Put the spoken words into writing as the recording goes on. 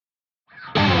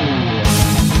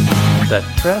That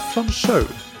Triathlon Show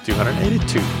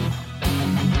 282.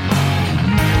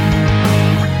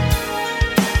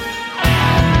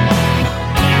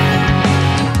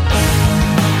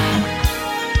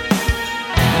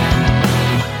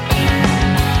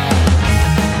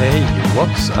 Hey,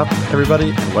 what's up everybody,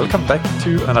 and welcome back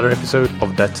to another episode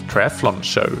of That Triathlon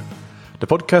Show, the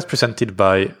podcast presented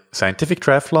by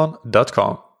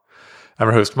scientifictriathlon.com. I'm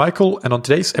your host Michael, and on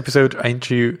today's episode I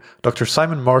interview Dr.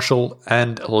 Simon Marshall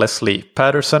and Leslie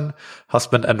Patterson,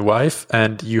 husband and wife,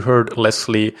 and you heard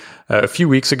Leslie a few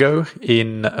weeks ago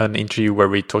in an interview where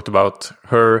we talked about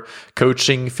her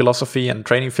coaching philosophy and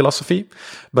training philosophy.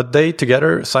 But they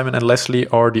together, Simon and Leslie,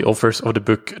 are the authors of the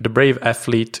book The Brave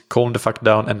Athlete, Calm the Fuck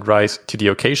Down and Rise to the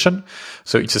Occasion.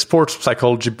 So it's a sports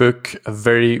psychology book,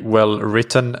 very well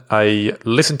written. I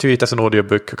listened to it as an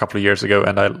audiobook a couple of years ago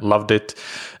and I loved it.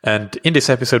 And in this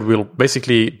episode, we'll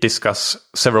basically discuss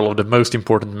several of the most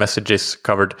important messages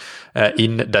covered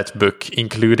in that book,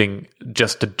 including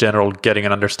just the general getting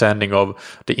an understanding of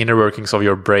the inner workings of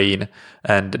your brain,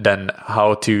 and then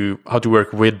how to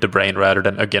work with the brain rather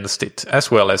than against it, as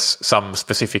well as some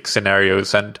specific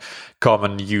scenarios and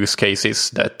common use cases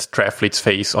that triathletes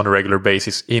face on a regular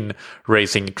basis in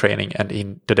racing, training, and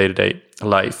in the day-to-day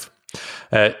life.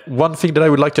 One thing that I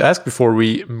would like to ask before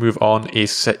we move on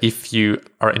is if you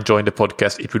are enjoying the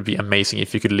podcast, it would be amazing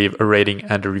if you could leave a rating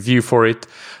and a review for it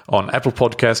on Apple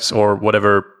Podcasts or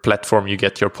whatever platform you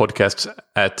get your podcasts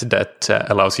at that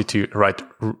allows you to write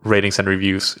ratings and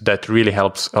reviews. That really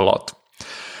helps a lot.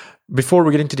 Before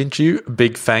we get into the interview,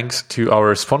 big thanks to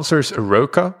our sponsors,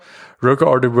 Roka. Roka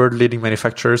are the world-leading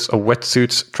manufacturers of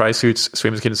wetsuits, tri-suits,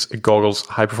 swimskins, goggles,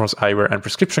 high-performance eyewear, and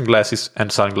prescription glasses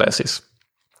and sunglasses.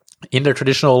 In their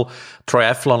traditional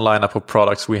triathlon lineup of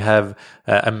products, we have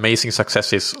amazing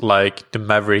successes like the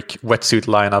Maverick wetsuit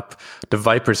lineup, the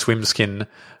Viper swimskin,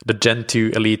 the Gen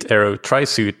 2 Elite Aero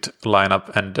tri-suit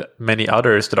lineup, and many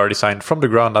others that are designed from the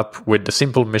ground up with the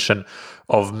simple mission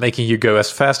of making you go as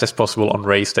fast as possible on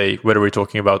race day, whether we're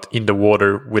talking about in the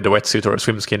water with a wetsuit or a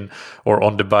swimskin, or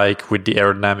on the bike with the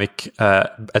aerodynamic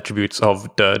attributes of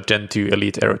the Gen 2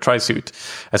 Elite Aero tri-suit,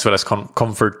 as well as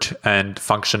comfort and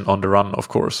function on the run, of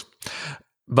course.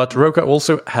 But Roka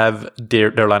also have their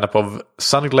lineup of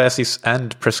sunglasses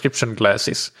and prescription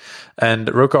glasses. And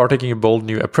Roka are taking a bold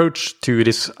new approach to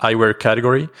this eyewear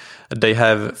category. They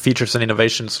have features and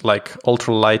innovations like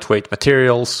ultra lightweight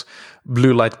materials,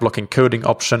 blue light blocking coating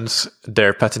options,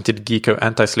 their patented Geeko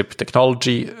anti-slip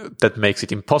technology that makes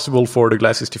it impossible for the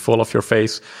glasses to fall off your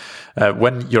face.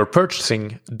 When you're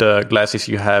purchasing the glasses,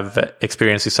 you have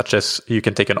experiences such as you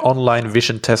can take an online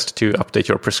vision test to update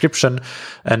your prescription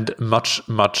and much,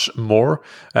 much more.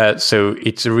 So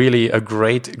it's really a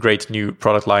great new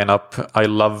product lineup. I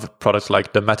love products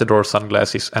like the Matador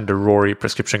sunglasses and the Rory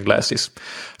prescription glasses.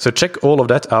 So check all of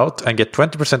that out and get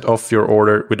 20% off your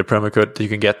order with the promo code that you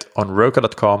can get on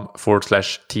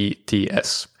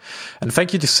roka.com/TTS. And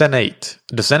thank you to Zen8.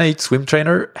 The Zen8 swim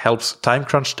trainer helps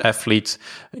time-crunched athletes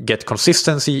get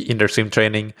consistency in their swim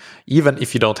training, even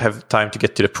if you don't have time to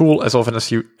get to the pool as often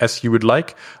as you would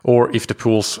like, or if the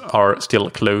pools are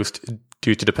still closed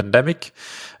due to the pandemic.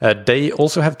 They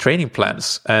also have training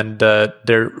plans, and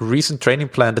their recent training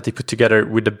plan that they put together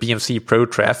with the BMC Pro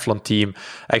Triathlon team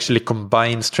actually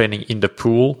combines training in the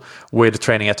pool with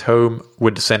training at home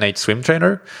with the Zen8 swim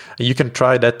trainer. And you can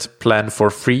try that plan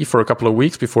for free for a couple of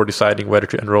weeks before deciding whether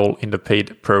to enroll in the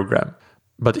paid program.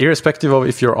 But irrespective of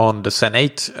if you're on the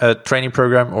Zen8 training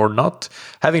program or not,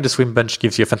 having the swim bench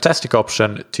gives you a fantastic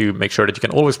option to make sure that you can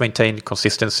always maintain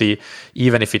consistency,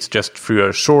 even if it's just through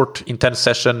a short, intense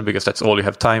session, because that's all you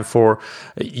have time for.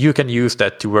 You can use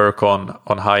that to work on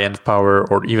high-end power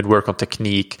or even work on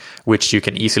technique, which you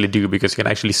can easily do because you can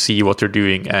actually see what you're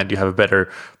doing and you have a better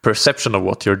perception of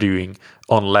what you're doing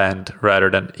on land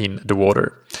rather than in the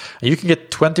water. And you can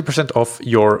get 20% off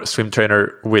your swim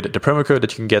trainer with the promo code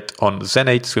that you can get on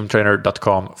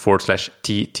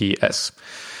zen8swimtrainer.com/TTS.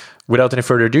 Without any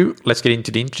further ado, let's get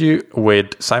into the interview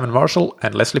with Simon Marshall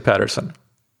and Leslie Patterson.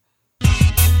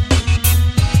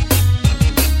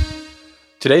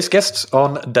 Today's guests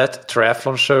on That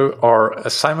Triathlon Show are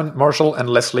Simon Marshall and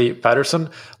Leslie Patterson.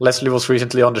 Leslie was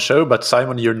recently on the show, but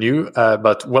Simon, you're new.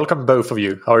 But welcome both of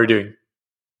you. How are you doing?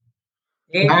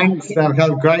 Thanks.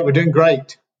 Great. We're doing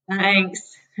great. Thanks.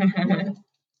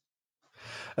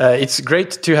 It's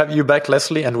great to have you back,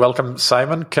 Leslie, and welcome,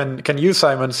 Simon. Can you,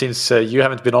 Simon, since you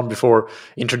haven't been on before,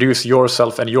 introduce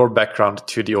yourself and your background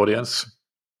to the audience?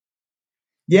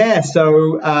 Yeah,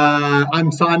 so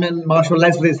I'm Simon Marshall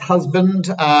Leslie's husband,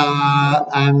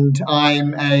 and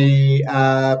I'm a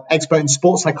expert in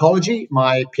sports psychology.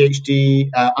 My PhD,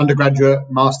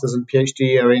 undergraduate, master's, and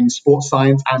PhD are in sports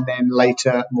science, and then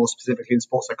later, more specifically, in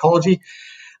sports psychology.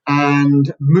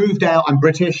 And moved out. I'm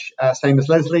British, same as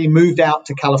Leslie. Moved out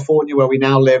to California, where we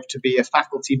now live, to be a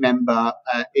faculty member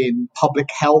in public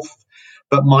health.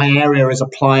 But my area is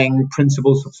applying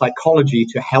principles of psychology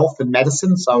to health and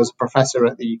medicine. So I was a professor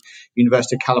at the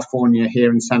University of California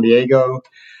here in San Diego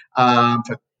for I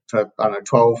don't know,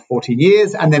 12, 14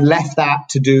 years, and then left that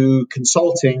to do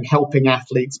consulting, helping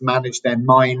athletes manage their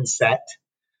mindset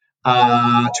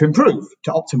to improve,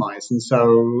 to optimize.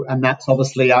 And that's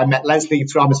obviously, I met Leslie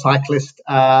through, I'm a cyclist.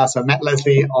 So I met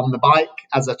Leslie on the bike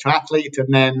as a triathlete,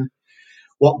 and then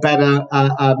what better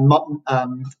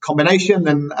combination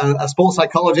than a sports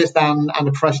psychologist and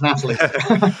a professional athlete?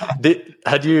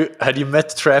 Had you met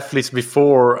triathletes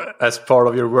before as part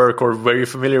of your work, or were you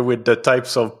familiar with the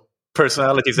types of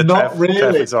personalities that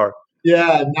triathletes are?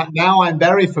 Yeah, now I'm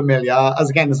very familiar. As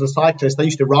a cyclist, I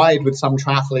used to ride with some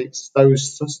triathletes.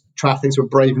 Those triathletes were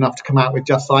brave enough to come out with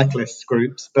Just Cyclists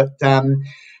groups, but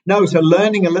no, so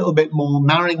learning a little bit more,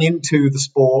 marrying into the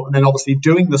sport, and then obviously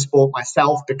doing the sport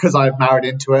myself because I've married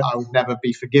into it. I would never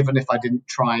be forgiven if I didn't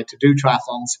try to do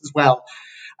triathlons as well.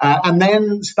 And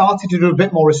then started to do a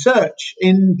bit more research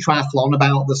in triathlon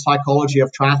about the psychology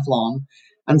of triathlon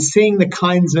and seeing the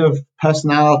kinds of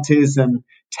personalities and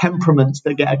temperaments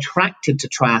that get attracted to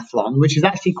triathlon, which is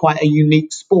actually quite a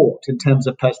unique sport in terms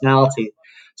of personality.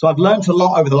 So I've learned a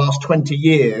lot over the last 20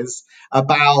 years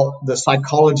about the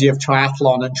psychology of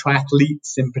triathlon and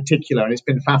triathletes in particular. And it's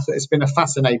been a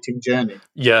fascinating journey.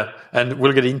 Yeah, and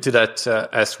we'll get into that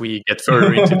as we get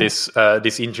further into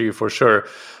this interview for sure.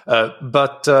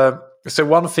 So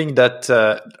one thing that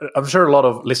I'm sure a lot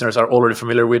of listeners are already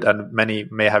familiar with, and many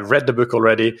may have read the book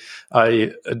already.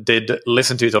 I did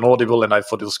listen to it on Audible, and I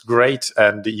thought it was great,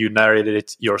 and you narrated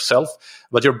it yourself.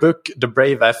 But your book, The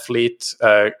Brave Athlete,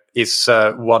 is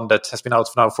one that has been out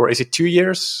now for, is it 2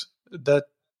 years? That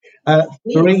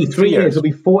 3 years. It'll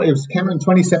be 4. It was came out in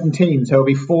 2017, so it'll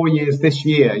be 4 years this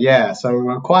year. Yeah,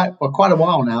 so quite a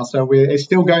while now. So it's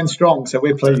still going strong. So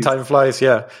we're pleased. Time flies,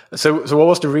 yeah. So what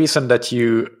was the reason that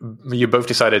you both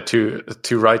decided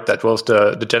to write that? What was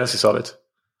the genesis of it?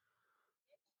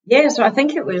 Yeah, so I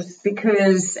think it was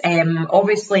because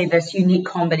obviously this unique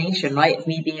combination, right, of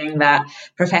me being that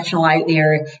professional out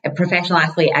there, a professional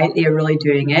athlete out there really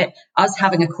doing it, us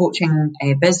having a coaching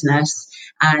business,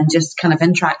 and just kind of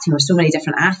interacting with so many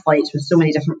different athletes with so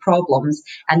many different problems,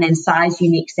 and then Sai's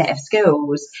unique set of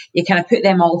skills, you kind of put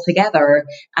them all together,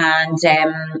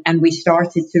 and we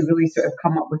started to really sort of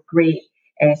come up with great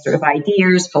sort of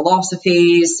ideas,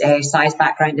 philosophies, Sai's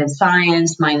background in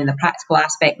science, mine in the practical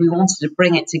aspect. We wanted to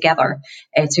bring it together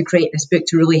to create this book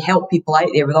to really help people out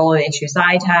there with all the issues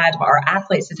I'd had, what our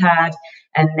athletes had,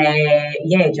 and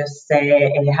just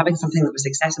having something that was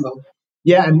accessible.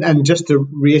 Yeah, and just to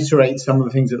reiterate some of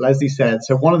the things that Leslie said,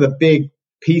 so one of the big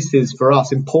pieces for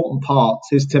us, important parts,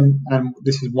 is and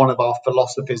this is one of our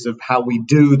philosophies of how we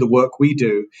do the work we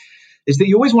do, is that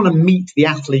you always want to meet the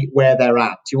athlete where they're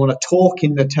at. You want to talk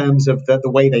in the terms of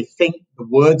the way they think, the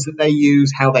words that they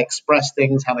use, how they express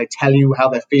things, how they tell you how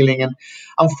they're feeling. And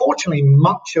unfortunately,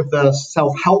 much of the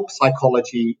self-help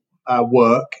psychology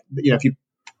work, if you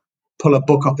pull a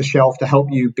book off the shelf to help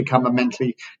you become a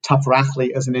mentally tougher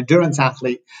athlete as an endurance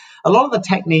athlete, a lot of the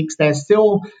techniques, they're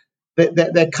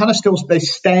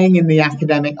staying in the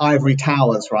academic ivory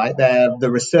towers, right? The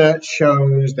research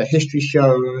shows, the history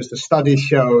shows, the studies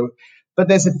show, but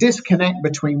there's a disconnect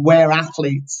between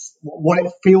what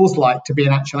it feels like to be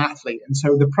an actual athlete. And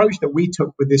so the approach that we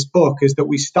took with this book is that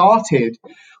we started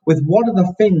with what are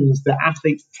the things that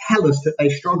athletes tell us that they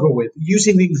struggle with,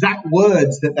 using the exact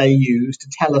words that they use to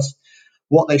tell us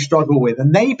what they struggle with.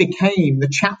 And they became the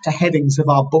chapter headings of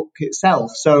our book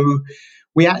itself. So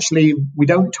we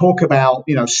don't talk about,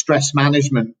 stress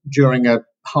management during a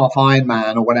half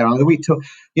Ironman or whatever. We talk,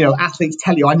 athletes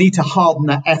tell you, I need to harden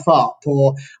that F up,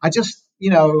 or I just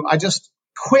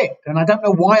quit. And I don't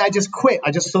know why I just quit.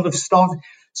 I just sort of started.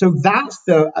 So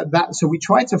so we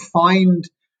try to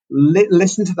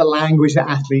listen to the language that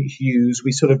athletes use.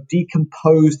 We sort of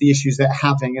decompose the issues they're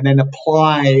having and then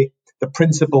apply the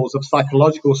principles of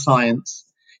psychological science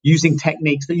using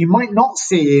techniques that you might not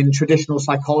see in traditional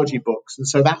psychology books. And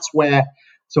so that's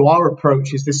so our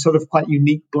approach is this sort of quite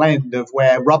unique blend of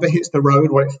where rubber hits the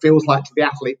road, what it feels like to the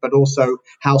athlete, but also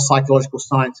how psychological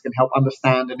science can help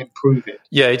understand and improve it.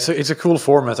 Yeah, it's a cool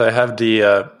format. I have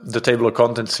the table of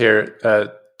contents here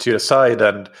to the side,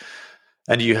 and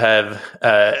and you have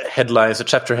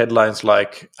chapter headlines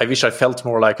like, I wish I felt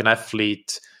more like an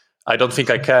athlete, I don't think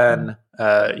I can.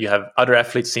 You have other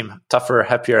athletes seem tougher,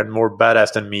 happier, and more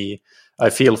badass than me.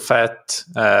 I feel fat,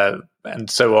 and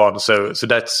so on. So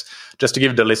that's just to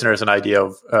give the listeners an idea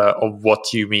of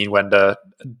what you mean when the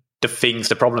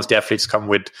problems the athletes come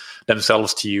with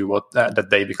themselves to you, that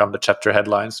they become the chapter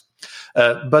headlines.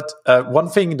 But one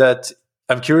thing that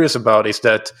I'm curious about is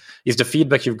the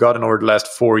feedback you've gotten over the last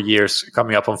 4 years,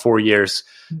 coming up on 4 years.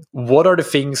 What are the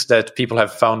things that people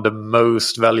have found the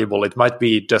most valuable? It might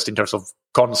be just in terms of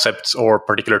concepts or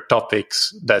particular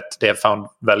topics that they have found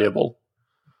valuable.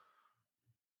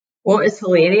 What is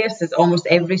hilarious is almost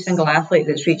every single athlete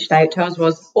that's reached out to us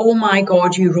was, "Oh my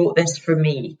God, you wrote this for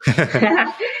me."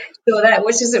 So that,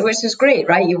 which is great,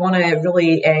 right? You want to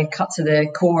really cut to the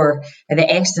core,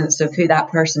 the essence of who that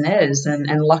person is,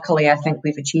 and luckily, I think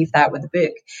we've achieved that with the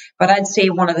book. But I'd say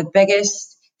one of the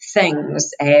biggest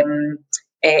things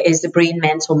is the brain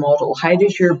mental model. How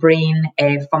does your brain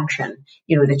function?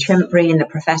 You know, the chimp brain, the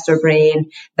professor brain.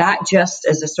 That just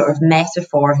as a sort of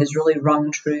metaphor has really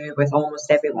rung true with almost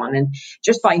everyone. And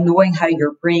just by knowing how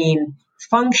your brain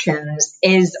functions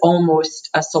is almost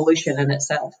a solution in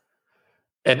itself.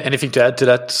 And anything to add to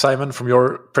that, Simon, from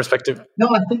your perspective? No,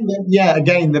 I think that, yeah,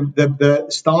 again, the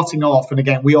starting off, and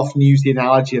again, we often use the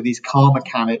analogy of these car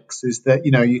mechanics, is that, you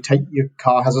know, you take your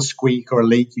car has a squeak or a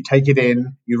leak, you take it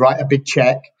in, you write a big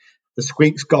check, the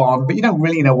squeak's gone, but you don't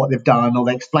really know what they've done, or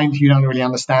they explain to you, you don't really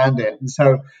understand it. And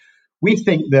so we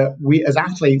think that we as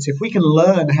athletes, if we can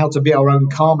learn how to be our own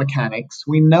car mechanics,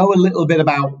 we know a little bit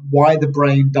about why the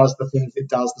brain does the things it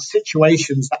does, the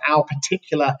situations that our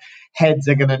particular heads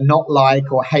are going to not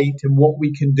like or hate, and what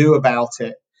we can do about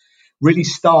it really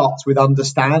starts with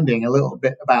understanding a little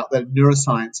bit about the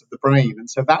neuroscience of the brain. And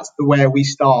so that's where we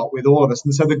start with all of us.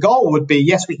 And so the goal would be,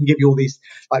 yes, we can give you all these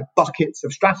like buckets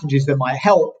of strategies that might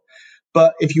help,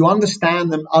 but if you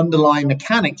understand the underlying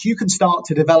mechanics, you can start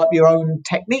to develop your own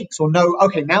techniques, or know,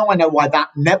 okay, now I know why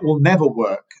that will never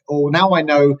work. Or now I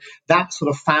know that sort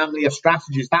of family of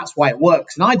strategies, that's why it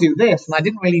works. And I do this, and I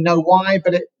didn't really know why,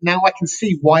 but now I can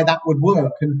see why that would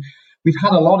work. And we've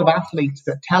had a lot of athletes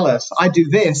that tell us, I do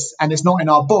this, and it's not in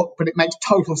our book, but it makes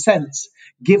total sense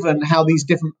given how these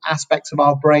different aspects of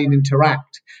our brain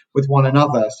interact with one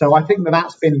another. So I think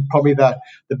that's been probably the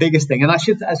biggest thing. And I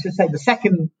should say the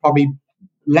second probably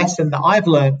lesson that I've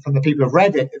learned from the people who've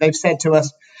read it, they've said to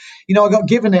us, you know, I got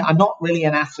given it, I'm not really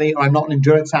an athlete, or I'm not an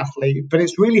endurance athlete, but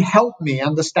it's really helped me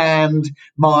understand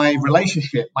my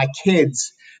relationship, my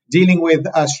kids, dealing with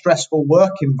a stressful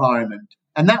work environment.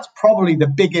 And that's probably the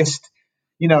biggest,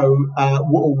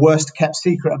 worst kept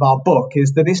secret of our book,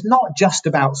 is that it's not just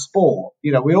about sport.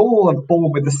 You know, we all are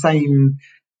born with the same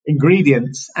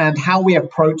ingredients, and how we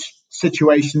approach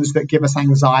situations that give us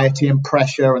anxiety and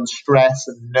pressure and stress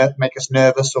and make us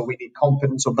nervous, or we need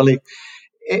confidence or belief.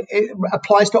 It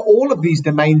applies to all of these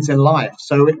domains in life.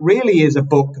 So it really is a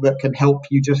book that can help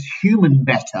you just human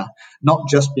better, not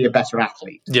just be a better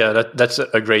athlete. Yeah, that's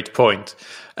a great point.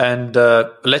 And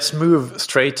let's move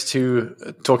straight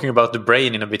to talking about the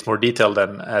brain in a bit more detail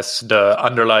then, as the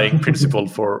underlying principle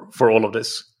for all of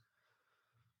this.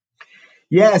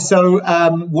 Yeah, so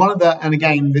and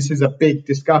again, this is a big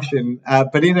discussion,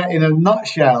 but in a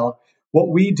nutshell, what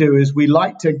we do is we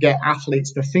like to get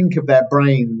athletes to think of their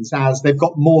brains as they've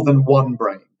got more than one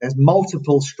brain. There's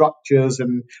multiple structures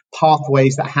and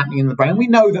pathways that are happening in the brain. We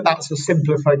know that that's a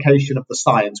simplification of the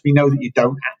science. We know that you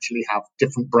don't actually have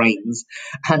different brains.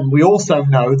 And we also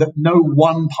know that no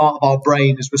one part of our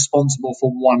brain is responsible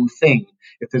for one thing.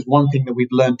 If there's one thing that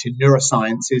we've learned in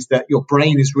neuroscience, is that your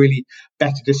brain is really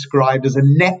better described as a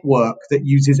network that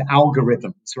uses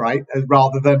algorithms, right?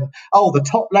 Rather than, the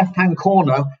top left-hand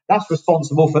corner, that's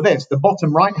responsible for this. The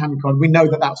bottom right-hand corner, we know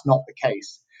that that's not the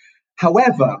case.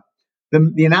 However,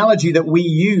 the analogy that we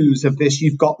use of this,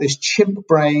 you've got this chimp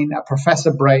brain, a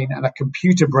professor brain, and a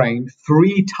computer brain,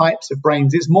 3 types of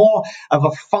brains, is more of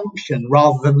a function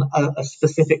rather than a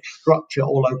specific structure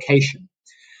or location.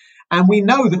 And we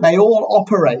know that they all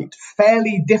operate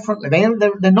fairly differently.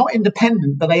 They're not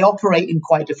independent, but they operate in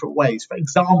quite different ways. For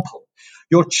example,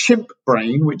 your chimp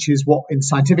brain, which is what in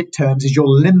scientific terms is your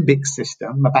limbic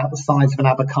system, about the size of an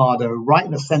avocado, right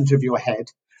in the center of your head,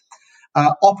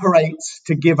 operates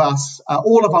to give us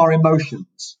all of our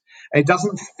emotions. It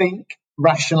doesn't think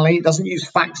rationally. It doesn't use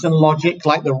facts and logic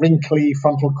like the wrinkly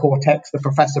frontal cortex, the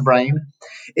professor brain.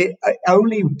 It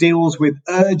only deals with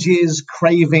urges,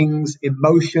 cravings,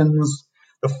 emotions,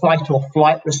 the fight or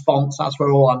flight response. That's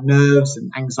where all our nerves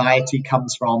and anxiety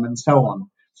comes from, and so on.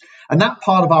 And that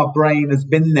part of our brain has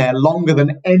been there longer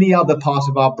than any other part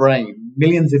of our brain.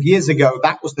 Millions of years ago,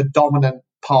 that was the dominant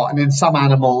part. And in some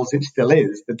animals, it still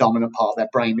is the dominant part of their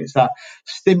brain. It's a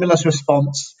stimulus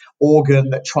response organ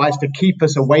that tries to keep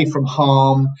us away from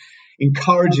harm,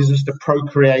 encourages us to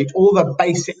procreate, all the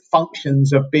basic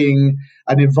functions of being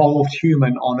an evolved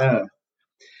human on Earth.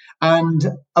 And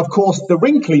of course, the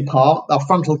wrinkly part, our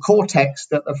frontal cortex,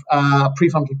 the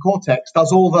prefrontal cortex,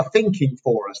 does all the thinking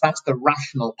for us. That's the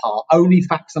rational part, only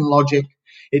facts and logic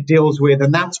it deals with.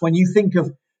 And that's when you think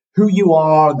of who you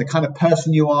are and the kind of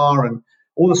person you are and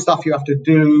all the stuff you have to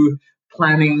do,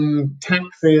 planning,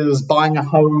 taxes, buying a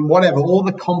home, whatever, all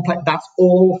the complex, that's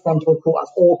all frontal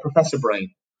cortex, that's all professor brain.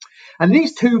 And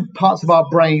these two parts of our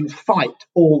brain fight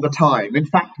all the time. In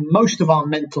fact, most of our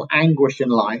mental anguish in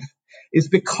life is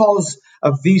because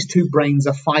of these two brains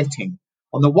are fighting.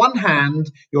 On the one hand,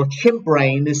 your chimp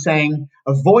brain is saying,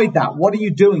 avoid that. What are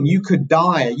you doing? You could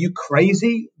die. Are you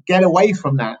crazy? Get away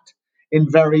from that,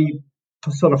 in very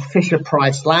sort of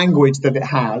Fisher-Price language that it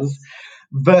has.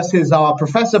 Versus our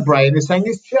professor brain is saying,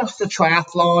 it's just a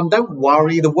triathlon. Don't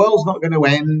worry. The world's not going to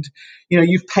end. You know,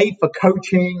 you've paid for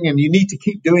coaching and you need to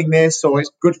keep doing this, or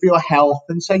it's good for your health.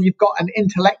 And so you've got an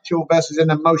intellectual versus an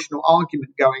emotional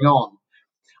argument going on.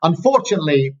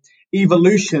 Unfortunately,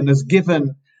 evolution has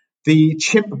given the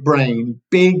chimp brain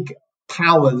big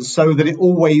powers so that it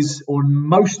always, or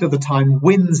most of the time,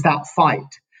 wins that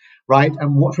fight, right?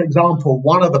 And what, for example,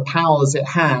 one of the powers it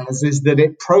has is that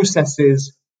it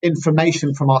processes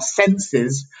information from our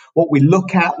senses, what we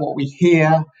look at, what we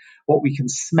hear, what we can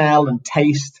smell and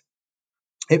taste.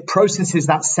 It processes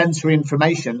that sensory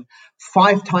information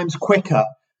 5 times quicker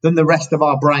than the rest of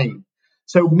our brain.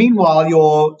 So meanwhile,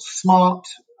 your smart,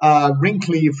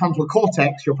 wrinkly frontal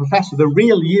cortex, your professor, the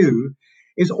real you,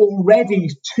 is already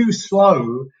too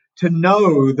slow to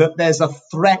know that there's a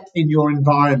threat in your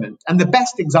environment. And the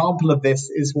best example of this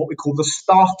is what we call the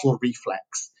startle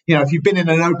reflex. You know, if you've been in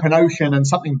an open ocean and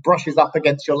something brushes up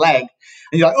against your leg,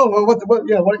 and you're like, oh, well,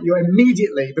 what, you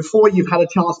immediately, before you've had a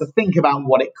chance to think about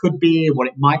what it could be, what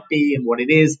it might be, and what it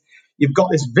is, you've got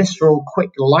this visceral,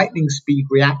 quick, lightning speed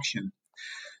reaction.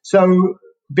 So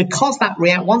because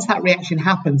once that reaction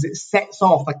happens, it sets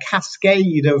off a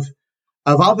cascade of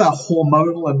other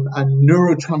hormonal and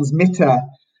neurotransmitter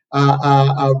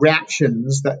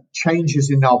reactions, that changes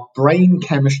in our brain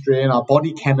chemistry and our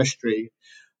body chemistry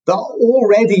that are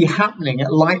already happening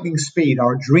at lightning speed.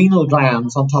 Our adrenal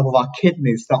glands on top of our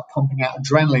kidneys start pumping out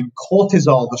adrenaline,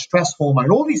 cortisol, the stress hormone,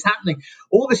 all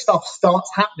this stuff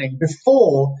starts happening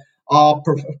before our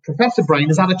professor brain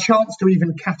has had a chance to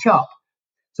even catch up.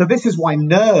 So this is why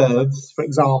nerves, for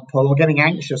example, or getting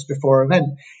anxious before an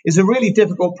event is a really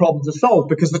difficult problem to solve,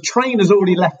 because the train has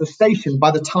already left the station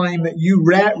by the time that you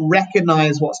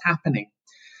recognize what's happening.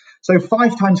 So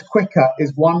 5 times quicker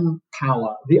is one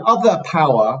power. The other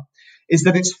power is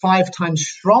that it's 5 times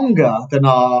stronger than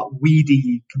our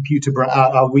weedy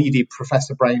our weedy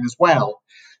professor brain as well.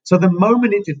 So the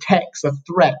moment it detects a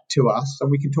threat to us,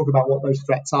 and we can talk about what those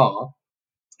threats are,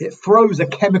 it throws a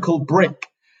chemical brick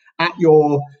at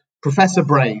your professor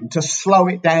brain to slow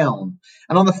it down.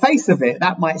 And on the face of it,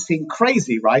 that might seem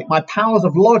crazy, right? My powers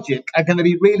of logic are going to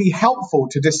be really helpful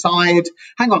to decide,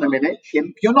 hang on a minute,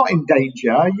 chimp, you're not in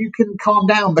danger. You can calm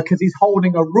down because he's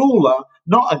holding a ruler,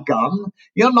 not a gun.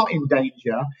 You're not in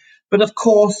danger. But of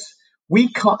course, we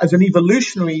can't, as an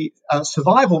evolutionary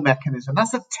survival mechanism,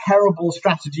 that's a terrible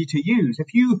strategy to use.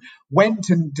 If you went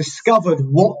and discovered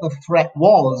what the threat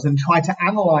was and tried to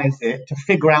analyze it to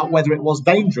figure out whether it was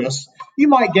dangerous, you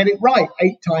might get it right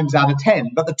 8 times out of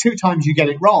 10. But the 2 times you get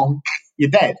it wrong, you're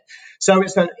dead. So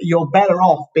you're better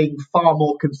off being far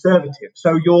more conservative.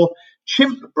 So your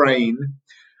chimp brain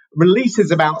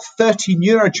releases about 30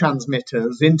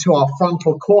 neurotransmitters into our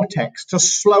frontal cortex to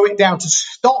slow it down, to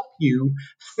stop you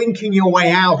thinking your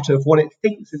way out of what it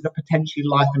thinks is a potentially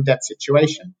life and death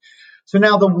situation. So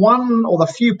now the one or the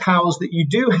few powers that you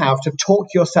do have to talk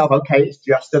to yourself, okay, it's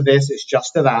just a this, it's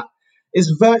just a that,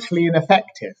 is virtually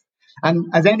ineffective. And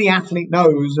as any athlete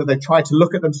knows, or they try to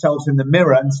look at themselves in the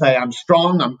mirror and say, I'm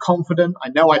strong, I'm confident, I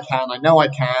know I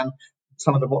can,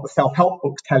 some of what the self-help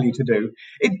books tell you to do,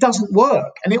 it doesn't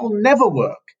work, and it will never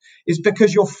work. It's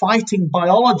because you're fighting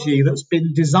biology that's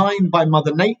been designed by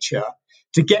Mother Nature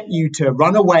to get you to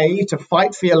run away, to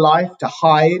fight for your life, to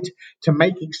hide, to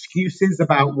make excuses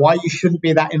about why you shouldn't be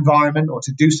in that environment, or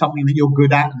to do something that you're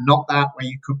good at and not that, where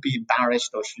you could be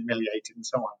embarrassed or humiliated and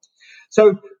so on.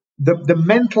 So the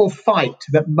mental fight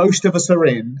that most of us are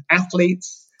in,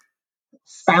 athletes,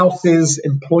 spouses,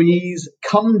 employees,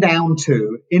 come down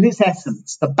to, in its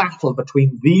essence, the battle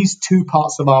between these two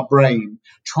parts of our brain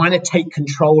trying to take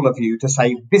control of you to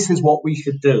say, this is what we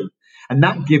should do. And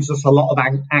that gives us a lot of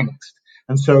angst.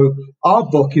 And so our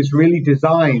book is really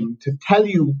designed to tell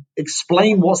you,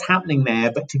 explain what's happening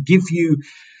there, but to give you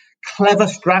clever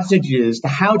strategies to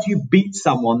how do you beat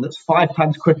someone that's 5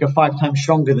 times quicker, 5 times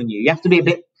stronger than you. You have to be a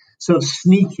bit sort of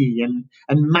sneaky and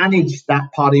manage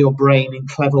that part of your brain in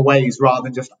clever ways rather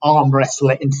than just arm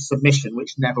wrestle it into submission,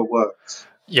 which never works.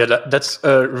 Yeah, that's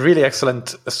a really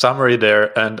excellent summary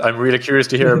there, and I'm really curious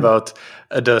to hear about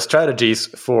the strategies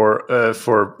for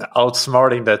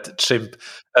outsmarting that chimp.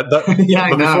 But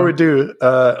before we do,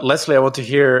 Leslie, I want to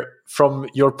hear from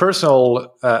your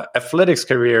personal athletics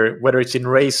career, whether it's in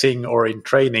racing or in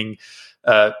training.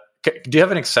 Do you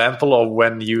have an example of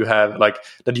when you have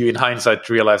that you in hindsight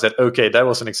realize that, okay, that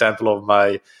was an example of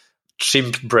my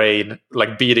chimp brain,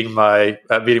 like beating my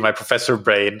professor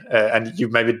brain, and you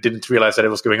maybe didn't realize that it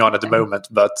was going on at the moment,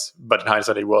 but in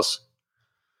hindsight it was?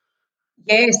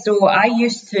 Yeah, so I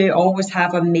used to always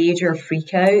have a major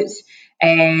freak out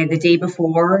the day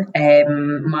before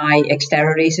my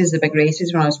Xterra races, the big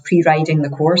races, when I was pre-riding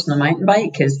the course on the mountain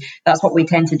bike, because that's what we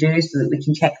tend to do so that we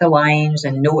can check the lines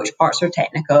and know which parts are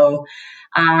technical.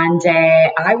 And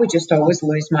I would just always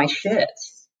lose my shit.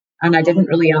 And I didn't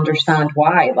really understand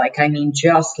why.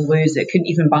 Just lose it. Couldn't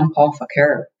even bump off a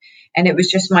curb. And it was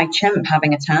just my chimp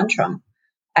having a tantrum.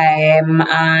 And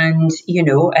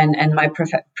my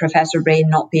professor brain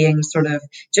not being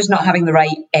just not having the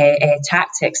right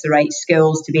tactics, the right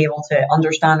skills to be able to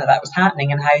understand that was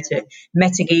happening and how to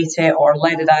mitigate it or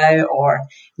let it out or,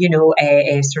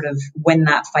 win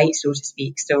that fight, so to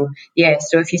speak. So, yeah,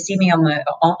 so if you see me on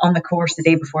the course the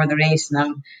day before the race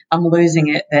and I'm losing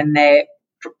it, then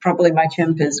probably my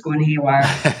chimp is going haywire.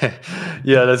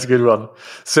 Yeah, that's a good one.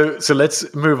 So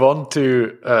let's move on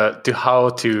to how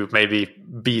to maybe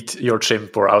beat your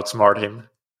chimp or outsmart him.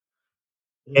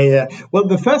 Yeah. Well,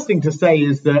 the first thing to say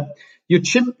is that your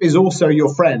chimp is also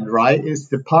your friend, right? It's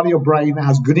the part of your brain that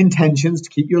has good intentions to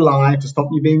keep you alive, to stop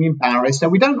you being embarrassed. So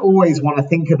we don't always want to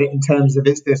think of it in terms of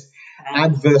it's this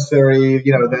adversary,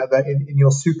 in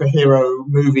your superhero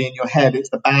movie in your head,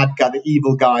 it's the bad guy, the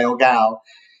evil guy or gal.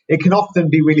 It can often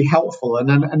be really helpful, and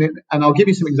I'll give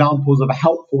you some examples of a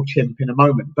helpful chimp in a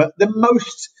moment. But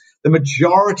the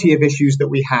majority of issues that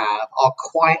we have are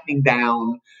quietening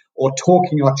down or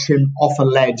talking our chimp off a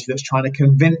ledge that's trying to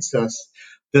convince us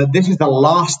that this is the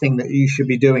last thing that you should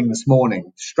be doing this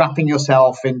morning. Strapping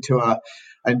yourself into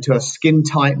a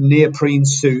skin-tight neoprene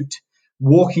suit,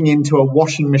 walking into a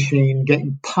washing machine,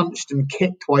 getting punched and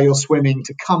kicked while you're swimming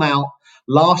to come out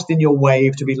last in your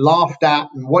wave, to be laughed at,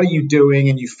 and what are you doing?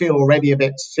 And you feel already a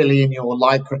bit silly in your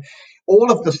life.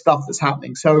 All of the stuff that's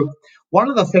happening. So one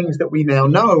of the things that we now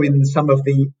know in some of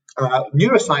the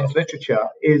neuroscience literature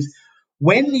is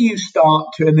when you start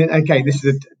to, and then, okay, this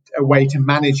is a way to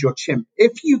manage your chimp.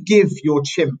 If you give your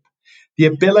chimp the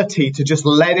ability to just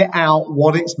let it out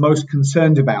what it's most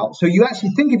concerned about. So you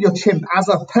actually think of your chimp as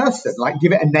a person, like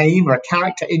give it a name or a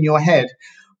character in your head.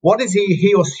 What is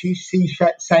he or she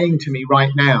saying to me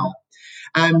right now?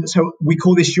 And so we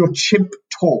call this your chimp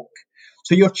talk.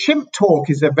 So your chimp talk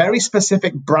is a very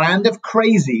specific brand of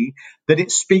crazy that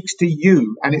it speaks to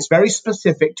you. And it's very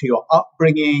specific to your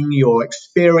upbringing, your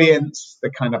experience, the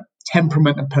kind of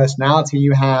temperament and personality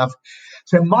you have.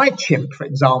 So my chimp, for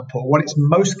example, what it's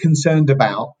most concerned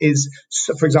about is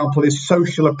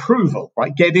social approval,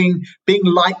 right? being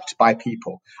liked by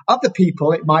people. Other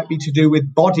people, it might be to do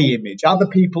with body image. Other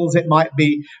people's, it might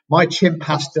be my chimp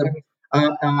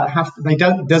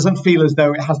doesn't feel as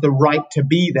though it has the right to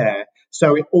be there.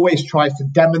 So it always tries to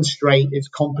demonstrate its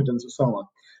competence and so on.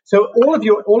 So all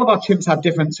of our chimps have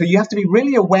different, so you have to be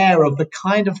really aware of the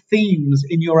kind of themes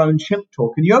in your own chimp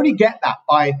talk. And you only get that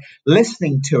by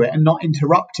listening to it and not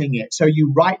interrupting it. So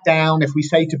you write down, if we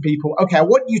say to people, okay, I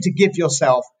want you to give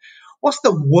yourself, what's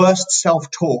the worst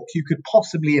self-talk you could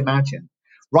possibly imagine?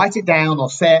 Write it down or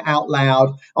say it out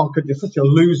loud. Oh, God, you're such a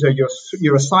loser.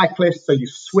 You're a cyclist, so you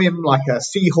swim like a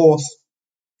seahorse.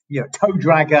 Toe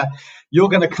dragger, you're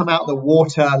going to come out of the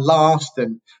water last,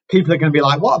 and people are going to be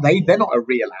like, what are they? They're not a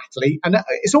real athlete. And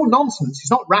it's all nonsense.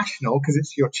 It's not rational because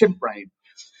it's your chimp brain.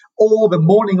 Or the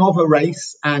morning of a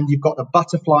race and you've got the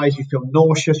butterflies, you feel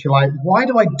nauseous. You're like, why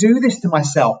do I do this to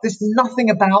myself?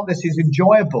 Nothing about this is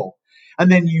enjoyable. And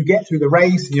then you get through the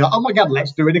race and you're like, oh my God,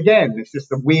 let's do it again. It's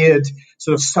just a weird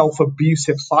sort of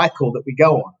self-abusive cycle that we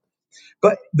go on.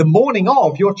 But the morning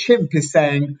of, your chimp is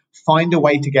saying, find a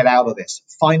way to get out of this.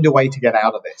 Find a way to get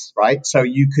out of this, right? So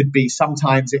you could be,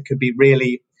 sometimes it could be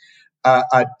really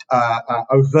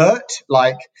overt,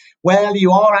 like, well,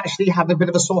 you are actually having a bit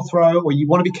of a sore throat, or you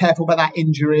want to be careful about that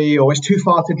injury, or it's too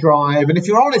far to drive. And if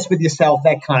you're honest with yourself,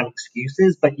 they're kind of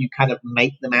excuses, but you kind of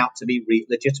make them out to be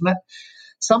legitimate.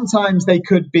 Sometimes they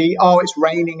could be, oh, it's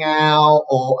raining out,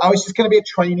 or, oh, it's just going to be a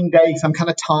training day because I'm kind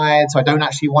of tired, so I don't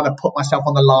actually want to put myself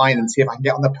on the line and see if I can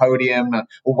get on the podium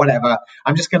or whatever.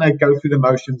 I'm just going to go through the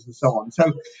motions and so on.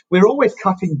 So we're always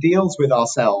cutting deals with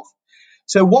ourselves.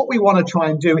 So what we want to try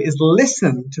and do is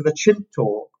listen to the chimp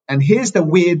talk. And here's the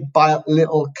weird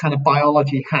little kind of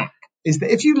biology hack, is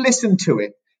that if you listen to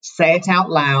it, say it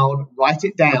out loud, write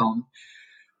it down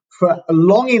for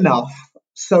long enough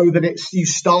so that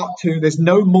there's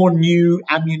no more new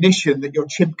ammunition that your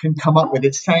chimp can come up with.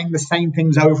 It's saying the same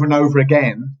things over and over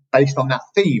again based on that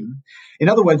theme. In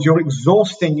other words, you're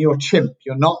exhausting your chimp.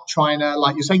 You're not trying to,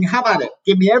 like, you're saying, have at it.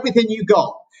 Give me everything you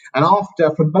got. And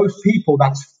for most people,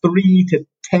 that's 3 to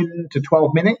 10 to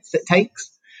 12 minutes it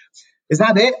takes. Is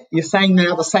that it? You're saying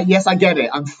now, yes, I get it.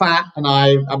 I'm fat and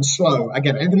I'm slow. I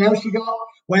get it. Anything else you got?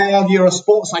 Well, you're a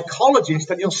sports psychologist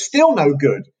and you're still no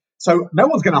good. So no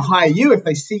one's going to hire you if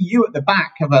they see you at the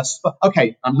back of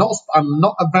okay, I'm not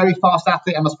a very fast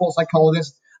athlete. I'm a sports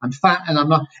psychologist. I'm fat and I'm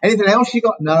not. Anything else you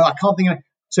got? No, I can't think of it.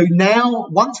 So now,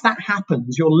 once that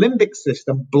happens, your limbic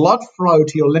system, blood flow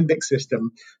to your limbic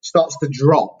system starts to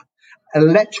drop.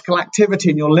 Electrical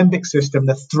activity in your limbic system,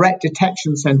 the threat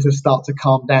detection centers start to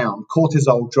calm down.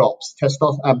 Cortisol drops,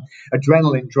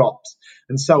 adrenaline drops,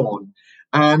 and so on.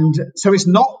 And so it's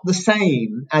not the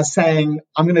same as saying,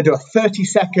 I'm going to do a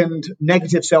 30-second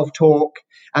negative self-talk,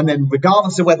 and then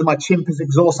regardless of whether my chimp is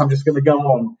exhausted, I'm just going to go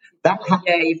on.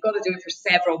 You've got to do it for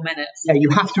several minutes. Yeah, you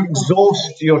have to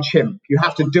exhaust your chimp. You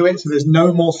have to do it so there's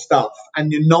no more stuff,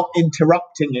 and you're not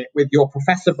interrupting it with your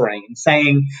professor brain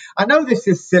saying, I know this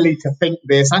is silly to think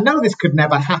this. I know this could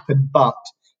never happen, but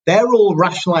they're all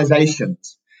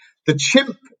rationalizations. The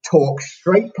chimp talk,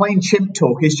 straight plain chimp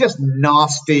talk, is just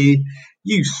nasty.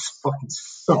 You fucking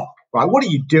suck, right? What do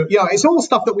you do? It's all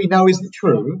stuff that we know isn't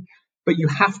true, but you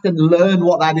have to learn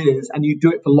what that is, and you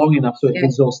do it for long enough so it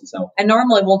exhausts itself. And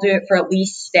normally we'll do it for at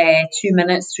least 2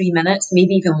 minutes, 3 minutes,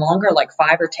 maybe even longer, like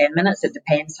 5 or 10 minutes. It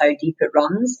depends how deep it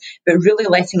runs. But really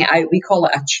letting it out, we call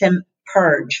it a chimp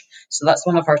purge. So that's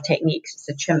one of our techniques. It's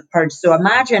a chimp purge. So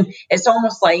imagine it's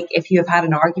almost like if you have had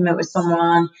an argument with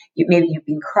someone, maybe you've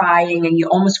been crying and you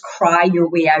almost cry your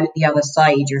way out the other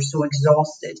side. You're so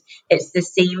exhausted. It's the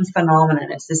same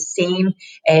phenomenon. It's the same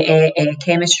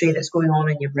chemistry that's going on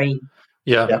in your brain.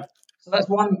 Yeah. So that's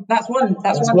one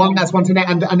today.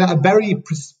 And a very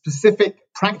specific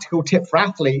practical tip for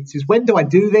athletes is, when do I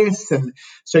do this? And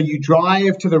so you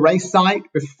drive to the race site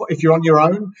if you're on your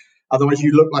own. Otherwise,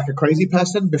 you look like a crazy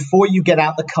person. Before you get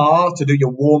out the car to do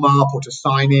your warm-up or to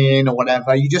sign in or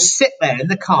whatever, you just sit there in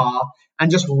the car and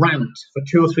just rant for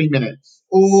 2 or 3 minutes.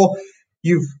 Or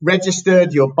you've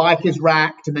registered, your bike is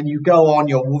racked, and then you go on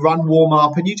your run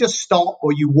warm-up and you just stop,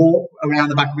 or you walk around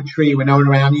the back of a tree with no one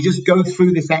around. You just go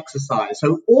through this exercise.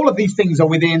 So all of these things are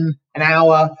within an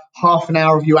hour, half an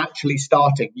hour of you actually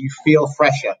starting. You feel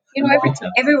fresher.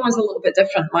 Everyone's a little bit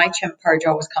different. My chimp purge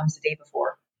always comes the day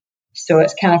before. So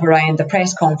it's kind of around the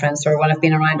press conference, or when I've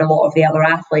been around a lot of the other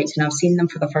athletes and I've seen them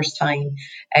for the first time,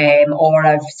 or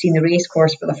I've seen the race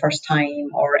course for the first time,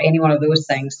 or any one of those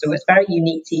things. So it's very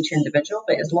unique to each individual,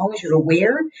 but as long as you're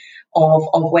aware of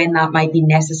when that might be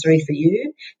necessary for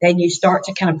you, then you start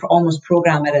to kind of almost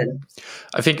program it in.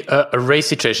 I think a race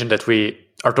situation that we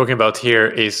are talking about here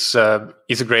is a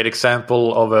great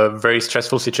example of a very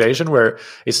stressful situation where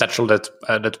it's natural that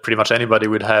pretty much anybody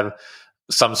would have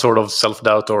some sort of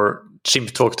self-doubt or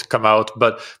chimp talk to come out.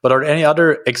 But are there any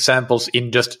other examples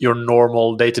in just your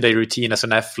normal day-to-day routine as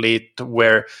an athlete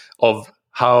I'm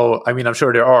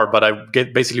sure there are, but I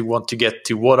basically want to get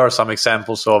to what are some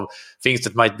examples of things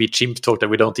that might be chimp talk that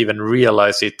we don't even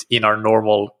realize it in our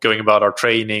normal going about our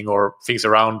training, or things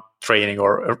around training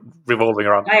or revolving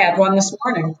around. I had one this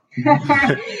morning.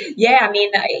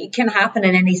 It can happen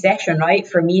in any session, right?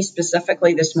 For me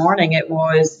specifically this morning, it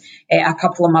was a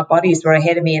couple of my buddies were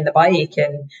ahead of me in the bike,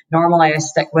 and normally I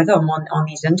stick with them on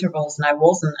these intervals, and I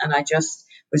wasn't, and I just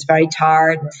was very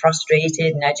tired and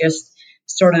frustrated, and I just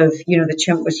sort of, the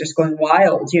chimp was just going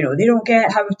wild. They don't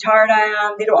get how tired I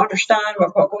am. They don't understand what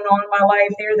I've got going on in my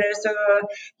life. They're this,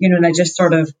 and I just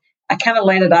I kind of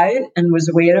let it out and was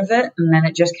aware of it. And then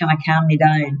it just kind of calmed me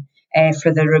down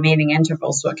for the remaining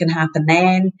intervals. So it can happen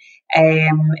then.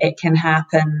 It can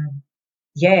happen,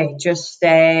 it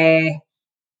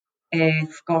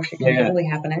can really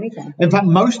happen anything. In fact,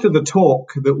 most of the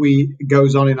talk that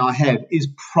goes on in our head is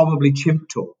probably chimp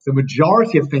talk. The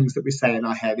majority of things that we say in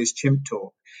our head is chimp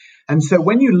talk. And so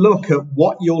when you look at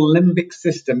what your limbic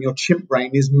system, your chimp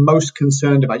brain, is most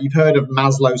concerned about, you've heard of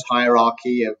Maslow's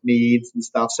hierarchy of needs and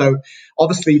stuff. So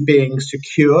obviously being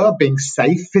secure, being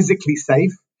safe, physically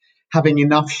safe, having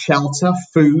enough shelter,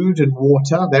 food and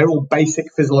water, they're all basic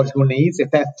physiological needs.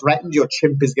 If they're threatened, your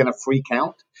chimp is going to freak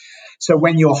out. So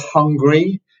when you're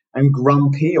hungry and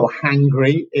grumpy or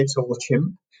hangry, it's all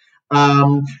chimp.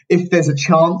 If there's a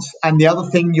chance, and the other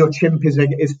thing, your chimp is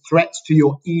threats to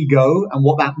your ego, and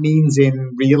what that means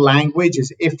in real language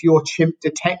is if your chimp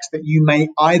detects that you may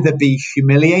either be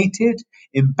humiliated,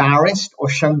 embarrassed, or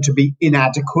shown to be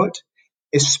inadequate,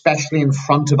 especially in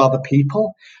front of other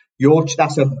people,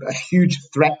 that's a huge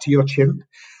threat to your chimp.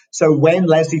 So when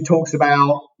Leslie talks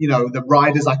about, the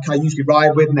riders I usually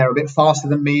ride with, and they're a bit faster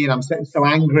than me, and I'm so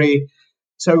angry.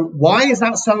 So why is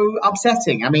that so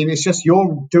upsetting? I mean, it's just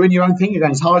you're doing your own thing. You're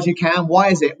going as hard as you can. Why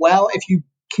is it? Well, if you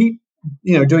keep,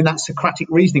 doing that Socratic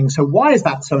reasoning, so why is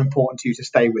that so important to you to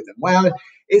stay with them? Well,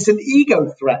 it's an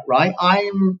ego threat, right? I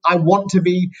want to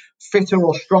be fitter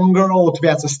or stronger or to be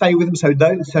able to stay with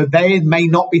them. So they may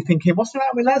not be thinking, what's the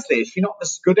matter with Leslie? Is she not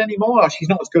as good anymore? Or she's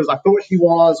not as good as I thought she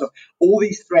was? Or all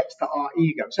these threats to our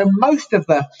ego. So most of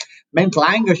the mental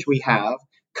anguish we have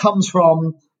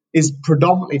is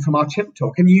predominantly from our chimp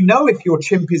talk. And if your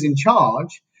chimp is in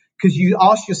charge because you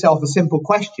ask yourself a simple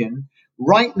question,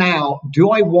 right now, do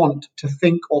I want to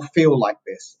think or feel like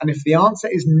this? And if the answer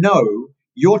is no,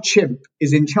 your chimp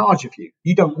is in charge of you.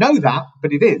 You don't know that,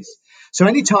 but it is. So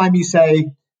anytime you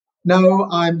say, no,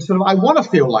 I want to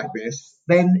feel like this,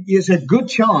 then there's a good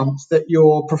chance that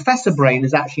your professor brain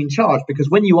is actually in charge. Because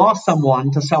when you ask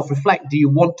someone to self-reflect, do you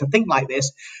want to think like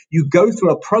this? You go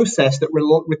through a process that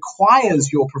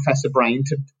requires your professor brain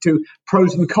to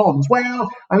pros and cons. Well,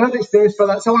 I know it's this, but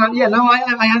that's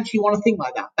I actually want to think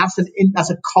like that. That's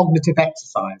a cognitive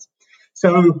exercise.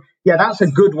 So that's a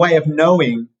good way of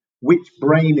knowing which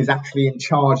brain is actually in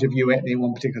charge of you at any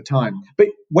one particular time. But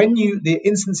the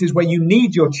instances where you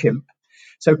need your chimp,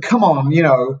 so come on,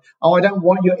 I don't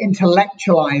want you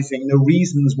intellectualizing the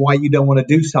reasons why you don't want to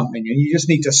do something, and you just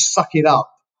need to suck it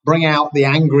up, bring out the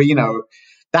angry,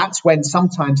 that's when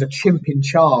sometimes a chimp in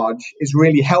charge is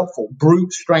really helpful.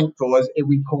 Brute strength, or as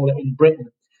we call it in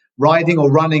Britain, riding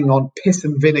or running on piss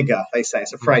and vinegar, they say.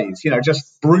 It's a phrase,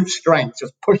 just brute strength,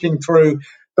 just pushing through,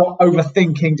 not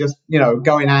overthinking, just,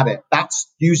 going at it.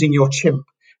 That's using your chimp,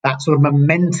 that sort of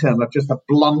momentum of just a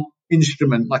blunt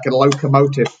instrument like a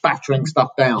locomotive battering stuff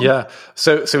down. Yeah.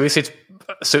 So is it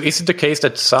the case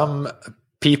that some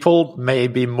people may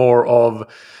be more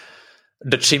of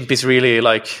the chimp is really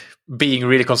like being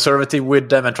really conservative with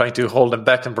them and trying to hold them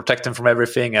back and protect them from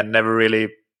everything and never really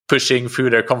pushing through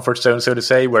their comfort zone, so to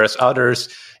say, whereas others,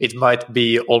 it might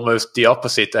be almost the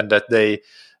opposite, and that they,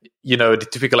 the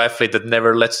typical athlete that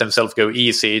never lets themselves go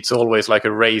easy, it's always like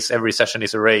a race, every session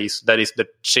is a race. That is the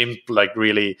chimp, like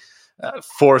really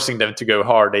forcing them to go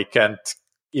hard. They can't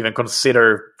even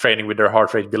consider training with their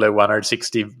heart rate below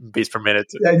 160 beats per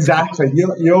minute. Exactly.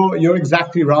 You're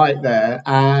exactly right there.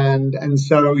 And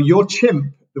so your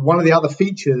chimp, one of the other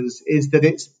features is that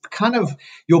it's kind of,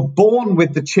 you're born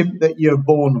with the chimp that you're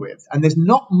born with, and there's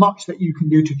not much that you can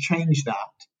do to change that.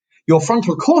 Your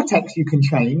frontal cortex you can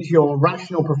change, your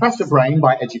rational professor brain,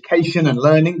 by education and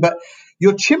learning, but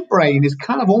your chimp brain is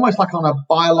kind of almost like on a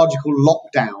biological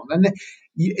lockdown, and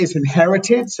it's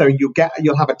inherited. So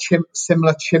you'll have a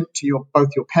similar chimp to both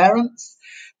your parents.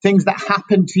 Things that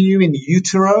happen to you in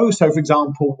utero. So, for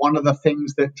example, one of the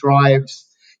things that drives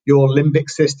your limbic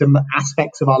system,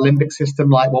 aspects of our limbic system,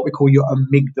 like what we call your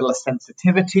amygdala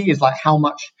sensitivity, is like how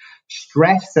much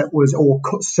stress that was, or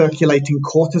circulating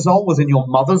cortisol was in your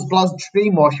mother's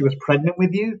bloodstream while she was pregnant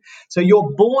with you. So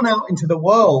you're born out into the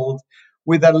world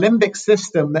with a limbic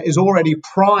system that is already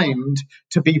primed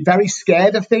to be very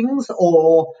scared of things,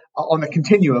 or on a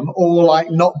continuum, or like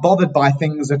not bothered by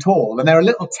things at all. And there are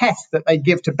little tests that they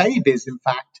give to babies, in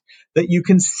fact, that you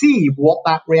can see what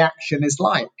that reaction is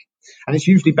like. And it's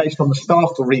usually based on the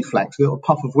startle reflex, a little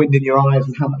puff of wind in your eyes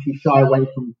and how much you shy away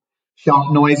from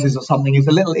sharp noises or something is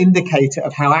a little indicator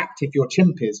of how active your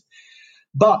chimp is.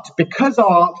 But because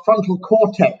our frontal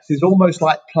cortex is almost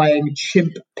like playing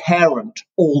chimp parent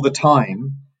all the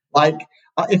time, like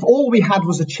if all we had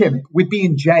was a chimp, we'd be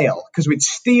in jail because we'd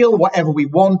steal whatever we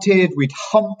wanted, we'd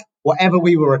hump whatever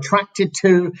we were attracted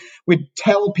to, we'd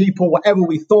tell people whatever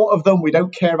we thought of them, we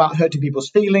don't care about hurting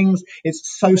people's feelings,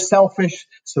 it's so selfish,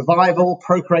 survival,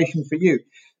 procreation for you.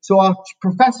 So our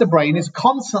professor brain is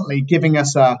constantly giving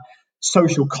us a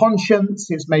social conscience,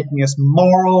 it's making us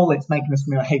moral, it's making us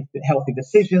make healthy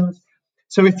decisions.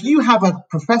 So if you have a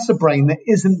professor brain that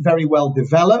isn't very well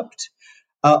developed,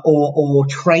 or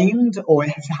trained, or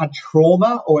has had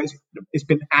trauma, or it's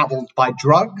been addled by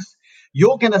drugs,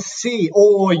 you're going to see,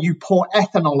 or you pour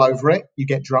ethanol over it, you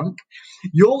get drunk,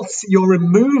 you're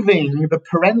removing the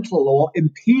parental or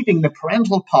impeding the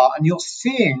parental part, and you're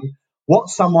seeing what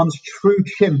someone's true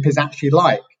chimp is actually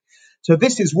like. So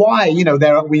this is why,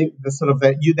 there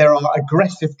are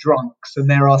aggressive drunks, and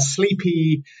there are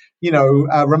sleepy,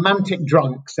 romantic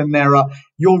drunks, and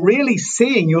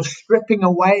you're stripping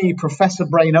away Professor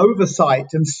Brain oversight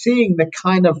and seeing the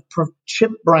kind of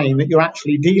chimp brain that you're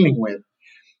actually dealing with.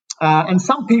 And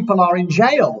some people are in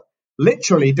jail,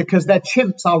 literally, because their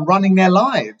chimps are running their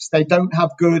lives. They don't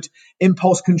have good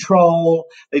impulse control.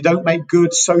 They don't make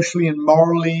good socially and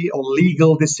morally or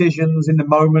legal decisions in the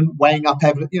moment, weighing up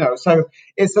evidence, So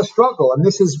it's a struggle. And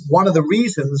this is one of the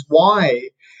reasons why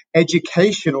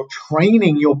education or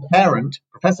training your parent,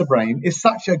 Professor Brain, is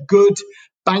such a good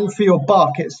bang for your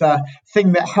buck. It's a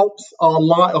thing that helps our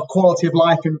quality of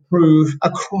life improve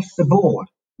across the board,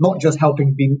 not just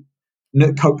helping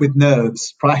cope with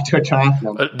nerves prior to a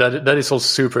triathlon. That is all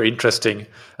super interesting.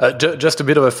 Just a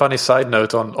bit of a funny side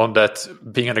note on that,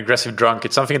 being an aggressive drunk.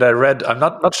 It's something that I read. I'm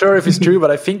not sure if it's true, but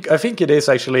I think it is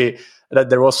actually, that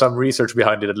there was some research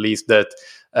behind it, at least, that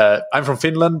I'm from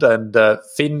Finland, and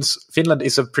Finland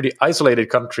is a pretty isolated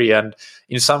country, and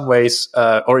in some ways,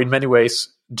 or in many ways,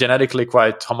 genetically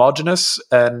quite homogeneous.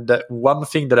 And one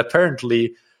thing that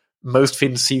apparently most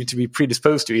Finns seem to be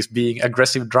predisposed to is being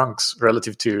aggressive drunks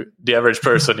relative to the average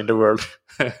person in the world.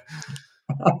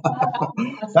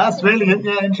 That's really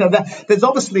interesting. There's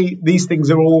obviously, these things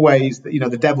are always,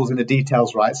 the devil's in the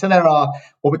details, right? So there are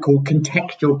what we call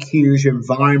contextual cues, your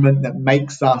environment that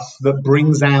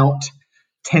brings out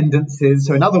tendencies.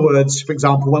 So in other words, for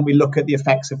example, when we look at the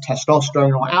effects of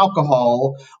testosterone or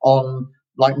alcohol on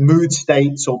like mood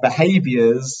states or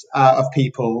behaviors of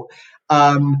people,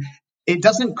 it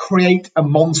doesn't create a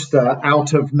monster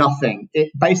out of nothing.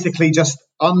 It basically just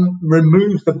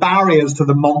removes the barriers to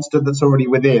the monster that's already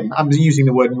within. I'm using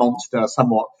the word monster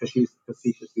somewhat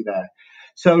facetiously there.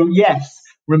 So yes,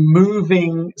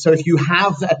 so if you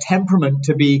have a temperament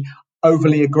to be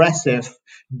overly aggressive,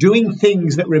 doing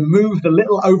things that remove the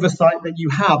little oversight that you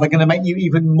have are going to make you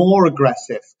even more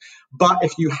aggressive. But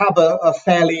if you have a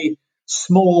fairly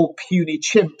small, puny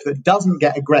chimp that doesn't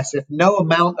get aggressive, no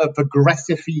amount of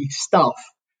aggressive-y stuff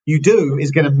you do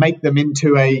is going to make them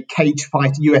into a cage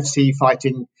fight, UFC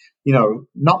fighting,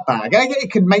 nutbag.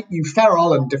 It can make you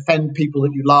feral and defend people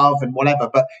that you love and whatever,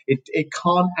 but it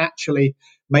can't actually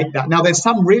make that. Now, there's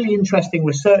some really interesting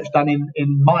research done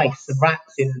in mice and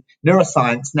rats in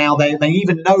neuroscience. Now, they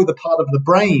even know the part of the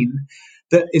brain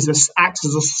that acts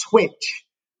as a switch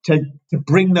to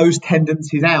bring those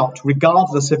tendencies out,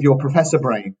 regardless of your Professor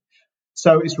Brain.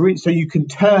 So so you can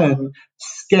turn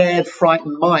scared,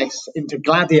 frightened mice into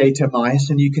gladiator mice,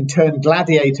 and you can turn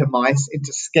gladiator mice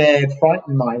into scared,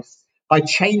 frightened mice by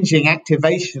changing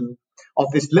activation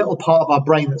of this little part of our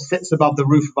brain that sits above the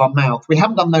roof of our mouth. We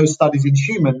haven't done those studies in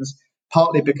humans,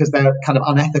 partly because they're kind of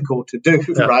unethical to do,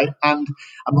 right? And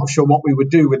I'm not sure what we would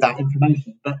do with that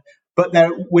information, but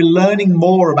we're learning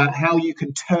more about how you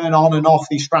can turn on and off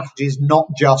these strategies, not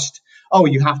just,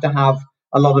 you have to have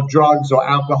a lot of drugs or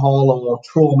alcohol or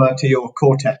trauma to your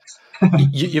cortex.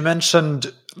 You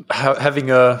mentioned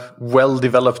having a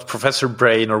well-developed Professor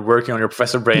Brain, or working on your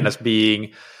Professor Brain, as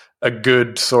being a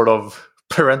good sort of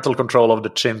parental control of the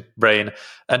chimp brain.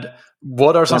 And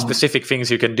what are some specific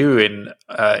things you can do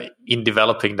in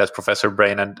developing that Professor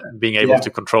Brain and being able to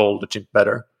control the chimp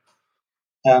better?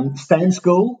 Stay in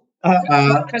school.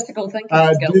 Critical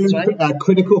thinking skills, right?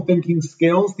 Critical thinking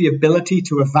skills, the ability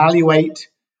to evaluate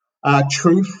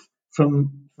truth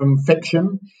from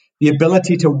fiction, the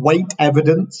ability to weight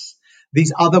evidence,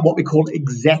 these other what we call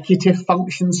executive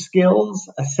function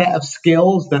skills, a set of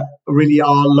skills that really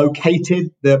are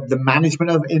located, the management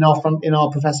of in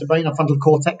our Professor Brain, our frontal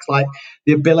cortex, like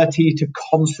the ability to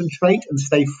concentrate and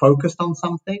stay focused on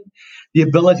something, the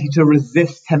ability to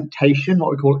resist temptation,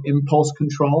 what we call impulse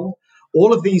control.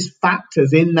 All of these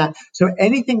factors in that. So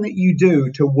anything that you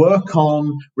do to work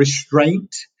on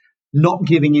restraint, not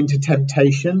giving into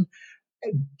temptation,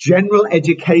 general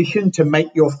education to make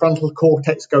your frontal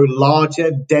cortex go larger,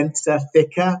 denser,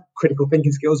 thicker, critical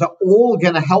thinking skills are all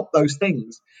going to help those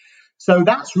things. So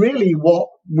that's really what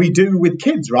we do with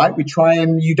kids, right? We try,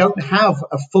 and you don't have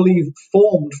a fully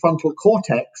formed frontal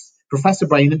cortex, Professor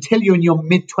Brain, until you're in your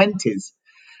mid-20s.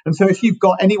 And so if you've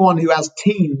got anyone who has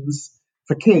teens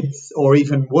for kids, or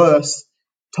even worse,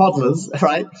 toddlers,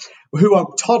 right?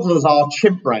 Toddlers are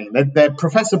chimp brain. Their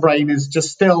Professor Brain is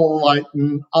just still like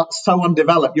so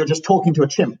undeveloped. You're just talking to a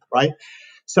chimp, right?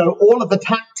 So all of the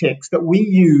tactics that we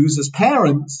use as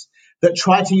parents that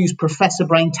try to use professor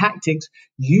brain tactics,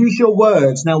 use your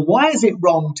words. Now, why is it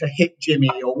wrong to hit Jimmy?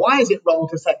 Or why is it wrong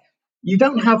to say, you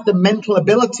don't have the mental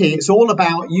ability. It's all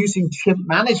about using chimp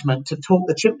management to talk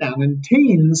the chimp down. And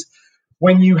teens,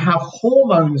 when you have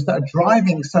hormones that are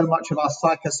driving so much of our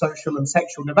psychosocial and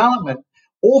sexual development,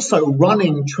 also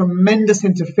running tremendous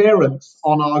interference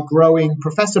on our growing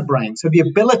professor brain. So the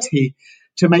ability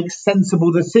to make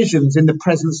sensible decisions in the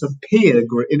presence of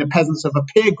in the presence of a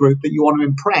peer group that you want to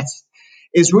impress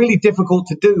is really difficult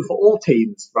to do for all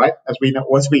teens, right? As we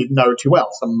know too well,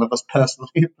 some of us personally,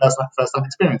 first-hand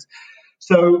experience.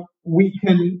 So we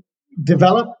can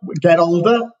develop, get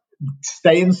older,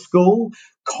 stay in school,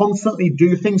 constantly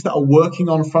do things that are working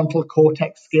on frontal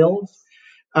cortex skills.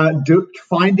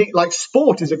 Finding, like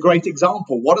sport is a great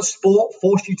example. What does sport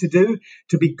force you to do?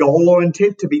 To be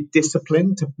goal-oriented, to be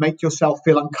disciplined, to make yourself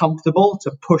feel uncomfortable,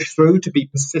 to push through, to be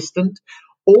persistent.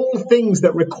 All things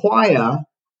that require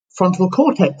frontal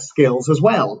cortex skills as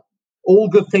well. All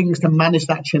good things to manage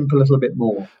that chimp a little bit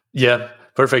more. Yeah,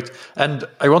 perfect. And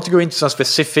I want to go into some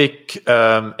specific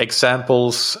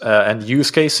examples and use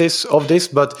cases of this,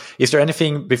 but is there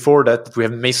anything before that we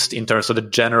have missed in terms of the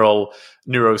general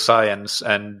neuroscience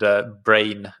and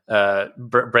brain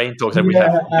talk that we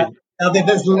have?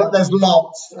 There's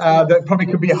lots that probably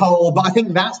could be a whole, but I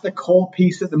think that's the core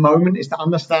piece at the moment, is to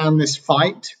understand this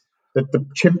fight. That the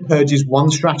chimp purge is one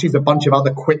strategy. There's a bunch of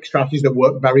other quick strategies that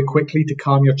work very quickly to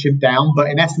calm your chimp down. But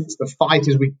in essence, the fight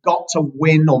is we've got to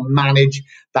win or manage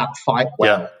that fight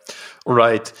well. Yeah.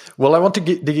 Right. Well, I want to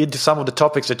dig into some of the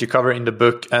topics that you cover in the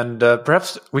book, and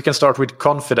perhaps we can start with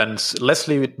confidence.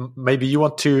 Leslie, maybe you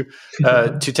want to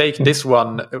take this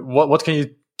one. What can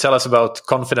you tell us about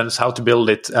confidence, how to build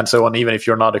it, and so on, even if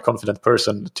you're not a confident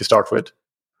person to start with?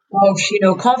 Well,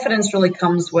 confidence really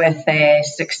comes with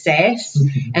success,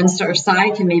 and sort of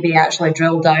Si can maybe actually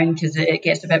drill down because it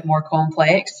gets a bit more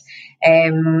complex.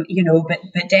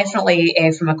 But definitely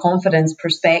from a confidence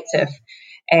perspective,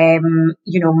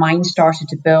 mine started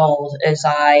to build as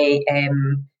I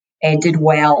did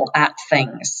well at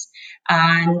things.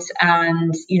 And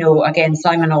again,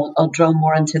 Simon, I'll drill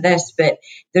more into this, but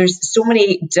there's so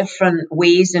many different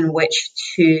ways in which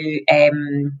to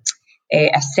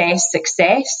assess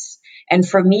success. And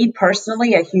for me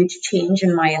personally, a huge change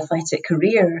in my athletic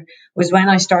career was when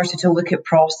I started to look at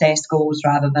process goals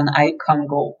rather than outcome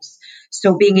goals.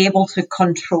 So being able to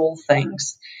control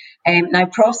things. Now,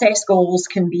 process goals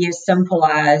can be as simple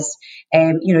as,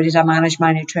 did I manage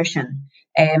my nutrition?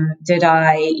 Did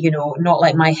I, not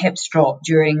let my hips drop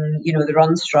during, the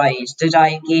run stride? Did I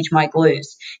engage my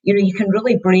glutes? You can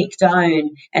really break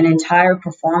down an entire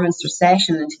performance or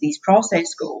session into these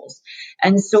process goals.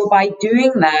 And so by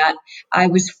doing that, I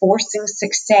was forcing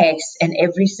success in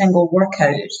every single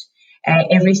workout,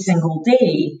 every single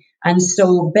day. And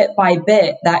so bit by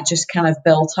bit, that just kind of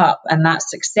built up, and that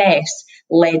success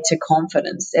led to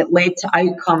confidence. It led to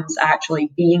outcomes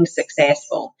actually being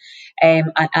successful.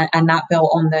 And that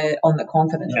built on the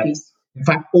confidence piece. In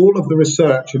fact, all of the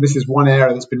research, and this is one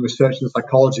area that's been researched in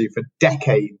psychology for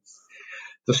decades,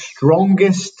 the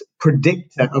strongest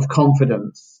predictor of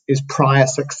confidence is prior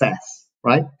success,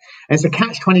 right? And it's a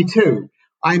catch-22.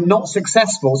 I'm not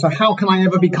successful, so how can I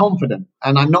ever be confident?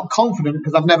 And I'm not confident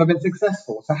because I've never been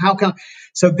successful.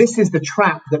 So this is the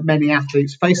trap that many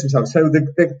athletes face themselves. So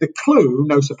the clue,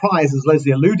 no surprise, as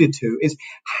Leslie alluded to, is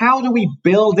how do we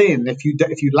build in, if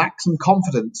you lack some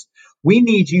confidence, we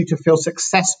need you to feel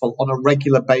successful on a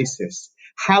regular basis.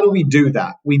 How do we do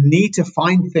that? We need to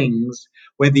find things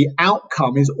where the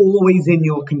outcome is always in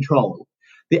your control.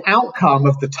 The outcome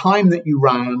of the time that you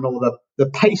ran or the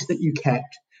pace that you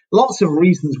kept. Lots of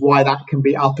reasons why that can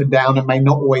be up and down and may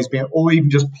not always be, or even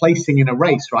just placing in a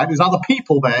race, right? There's other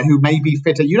people there who may be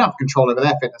fitter. You don't have control over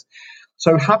their fitness.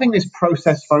 So having this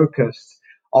process focus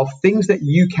of things that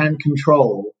you can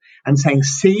control and saying,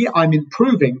 see, I'm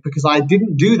improving because I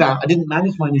didn't do that. I didn't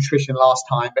manage my nutrition last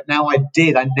time, but now I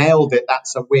did. I nailed it.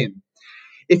 That's a win.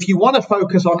 If you want to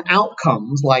focus on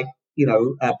outcomes like,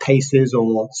 paces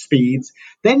or speeds,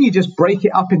 then you just break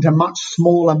it up into much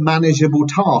smaller, manageable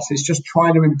tasks. It's just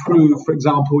trying to improve, for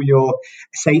example, your,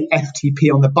 say,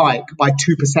 FTP on the bike by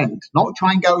 2%, not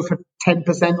try and go for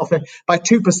 10% off it, by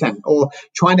 2%, or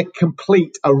trying to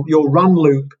complete your run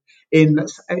loop in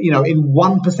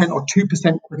 1% or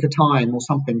 2% quicker time or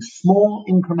something. Small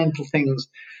incremental things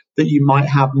that you might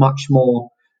have much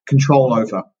more control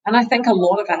over. And I think a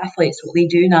lot of athletes, what they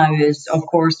do now is, of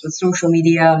course, with social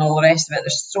media and all the rest of it,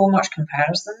 there's so much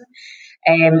comparison.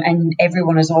 And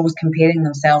everyone is always comparing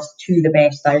themselves to the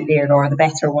best out there or the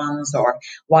better ones, or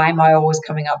why am I always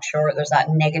coming up short? There's that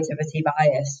negativity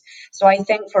bias. So I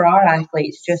think for our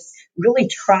athletes, just really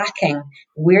tracking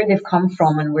where they've come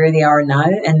from and where they are now,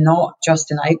 and not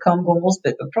just in outcome goals,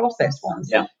 but the process ones.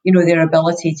 Yeah. You know, their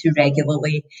ability to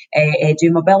regularly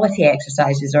do mobility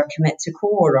exercises or commit to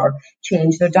core or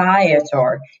change their diet,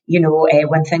 or, you know,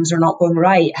 when things are not going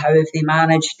right, how have they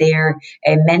managed their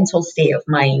mental state of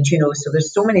mind, you know. So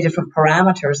there's so many different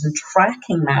parameters, and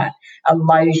tracking that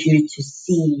allows you to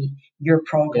see your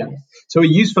progress. Yeah. So a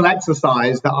useful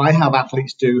exercise that I have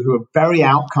athletes do who are very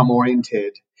outcome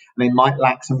oriented, and they might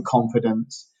lack some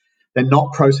confidence. They're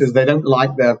not processed. They don't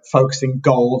like the focusing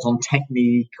goals on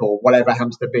technique or whatever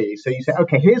happens to be. So you say,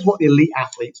 okay, here's what the elite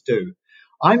athletes do.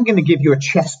 I'm going to give you a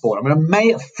chessboard. I'm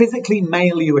going to physically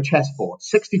mail you a chessboard,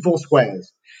 64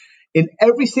 squares. In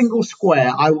every single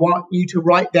square, I want you to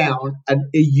write down a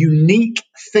unique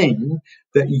thing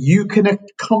that you can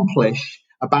accomplish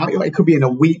about it could be in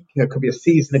a week, it could be a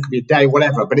season, it could be a day,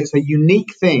 whatever, but it's a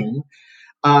unique thing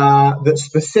that's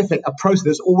specific, a process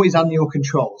that's always under your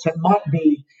control. So it might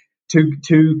be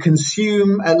to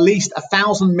consume at least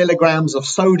 1,000 milligrams of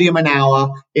sodium an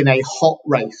hour in a hot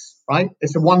race, right?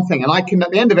 It's the one thing. And I can,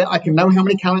 at the end of it, I can know how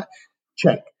many calories,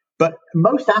 check. But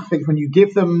most athletes, when you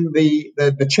give them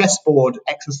the chessboard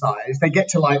exercise, they get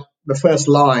to like the first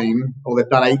line, or they've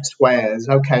done 8 squares.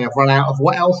 Okay, I've run out of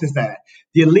what else is there.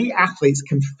 The elite athletes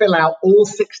can fill out all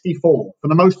 64 for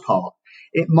the most part.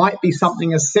 It might be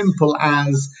something as simple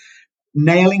as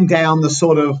nailing down the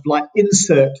sort of like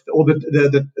insert or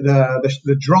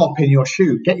the drop in your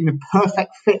shoe, getting the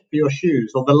perfect fit for your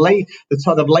shoes, or the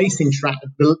sort of lacing strap,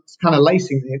 the kind of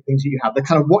lacing things that you have, the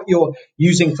kind of what you're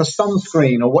using for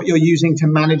sunscreen or what you're using to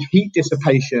manage heat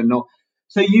dissipation. Or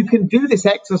so you can do this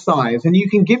exercise and you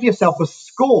can give yourself a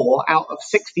score out of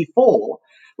 64.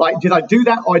 Like, did I do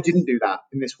that or I didn't do that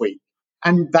in this week?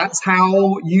 And that's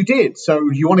how you did. So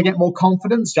you want to get more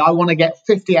confidence? I want to get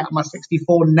 50 out of my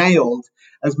 64 nailed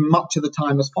as much of the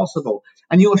time as possible.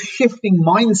 And you're shifting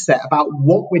mindset about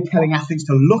what we're telling athletes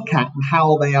to look at and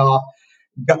how they are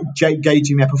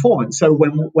gauging their performance. So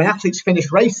when athletes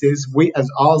finish races, we, as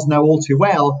ours know all too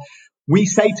well, we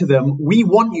say to them, we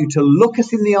want you to look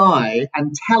us in the eye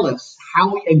and tell us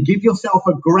and give yourself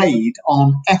a grade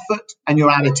on effort and your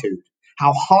attitude,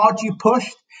 how hard you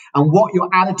pushed, and what your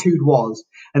attitude was.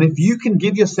 And if you can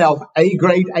give yourself A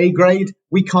grade,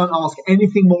 we can't ask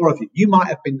anything more of you. You might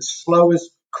have been slow as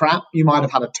crap. You might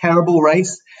have had a terrible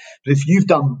race. But if you've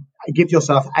give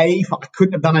yourself A, I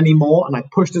couldn't have done any more, and I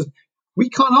pushed us, we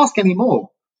can't ask any more.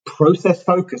 Process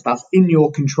focus, that's in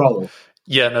your control.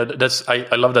 Yeah, no,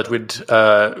 I love that with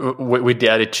the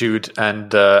attitude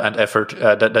and effort.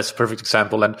 That's a perfect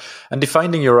example. And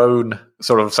defining your own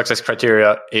sort of success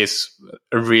criteria is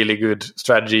a really good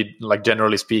strategy. Like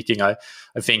generally speaking, I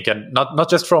think, and not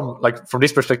just from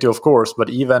this perspective, of course, but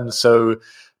even so,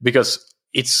 because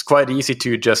it's quite easy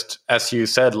to just, as you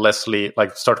said, Leslie,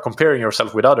 like start comparing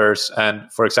yourself with others.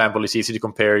 And for example, it's easy to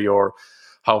compare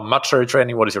how much are you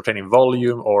training, what is your training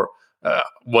volume, or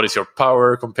what is your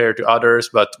power compared to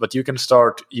others, but you can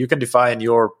define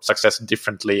your success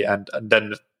differently and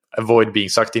then avoid being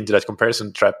sucked into that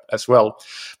comparison trap as well.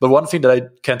 But one thing that I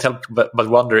can't help but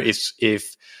wonder is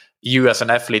if you as an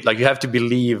athlete, like you have to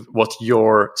believe what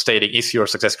you're stating is your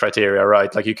success criteria,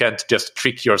 right? Like you can't just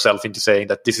trick yourself into saying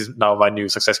that this is now my new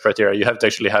success criteria. You have to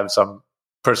actually have some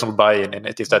personal buy-in in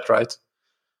it. Is that right?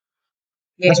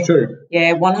 Yeah, that's true.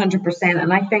 Yeah, 100%.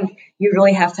 And I think you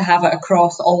really have to have it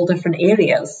across all different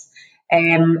areas.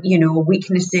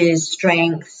 Weaknesses,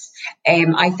 strengths.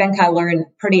 I think I learned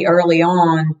pretty early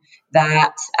on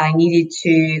that I needed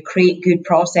to create good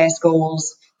process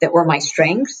goals that were my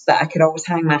strengths, that I could always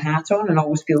hang my hat on and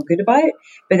always feel good about.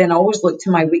 But then always look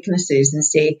to my weaknesses and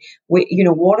say,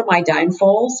 what are my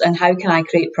downfalls and how can I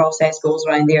create process goals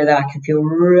around there that I can feel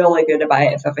really good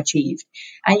about if I've achieved?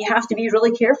 And you have to be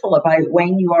really careful about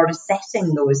when you are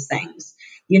assessing those things.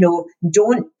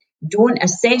 Don't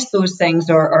assess those things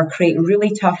or create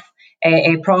really tough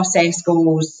process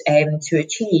goals to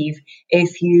achieve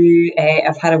if you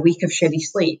have had a week of shitty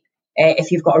sleep.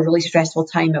 If you've got a really stressful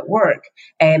time at work,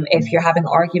 if you're having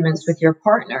arguments with your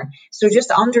partner. So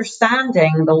just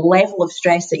understanding the level of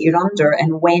stress that you're under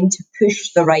and when to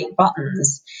push the right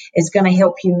buttons is going to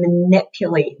help you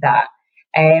manipulate that.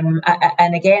 And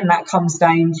again, that comes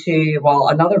down to,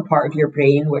 another part of your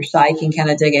brain, which I can kind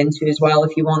of dig into as well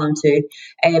if you want them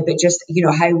to, but just,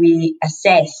 how we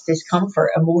assess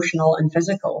discomfort, emotional and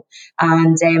physical,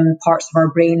 and parts of our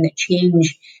brain that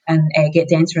change and get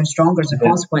denser and stronger as a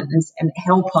consequence and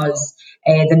help us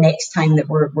the next time that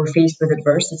we're faced with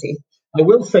adversity. I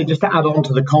will say, just to add on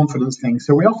to the confidence thing,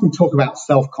 so we often talk about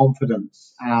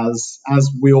self-confidence as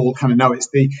we all kind of know, it's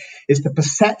the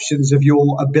perceptions of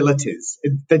your abilities.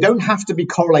 They don't have to be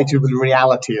correlated with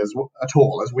reality at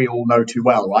all, as we all know too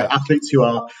well, right? Yeah. Athletes who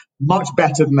are much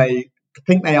better than they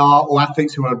think they are, or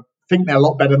athletes who think they're a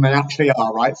lot better than they actually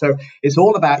are, right? So it's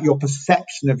all about your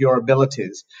perception of your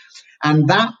abilities. And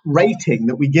that rating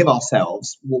that we give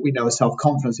ourselves, what we know as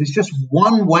self-confidence, is just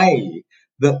one way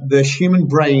that the human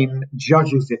brain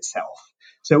judges itself.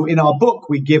 So in our book,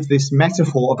 we give this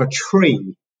metaphor of a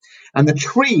tree. And the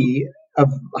tree,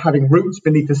 of having roots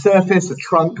beneath the surface, a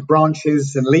trunk,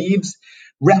 branches, and leaves,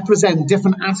 represent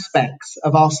different aspects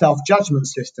of our self-judgment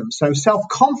system. So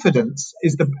self-confidence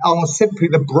are simply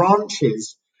the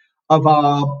branches of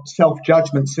our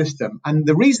self-judgment system. And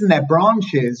the reason they're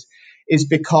branches is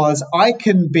because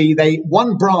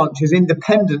one branch is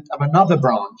independent of another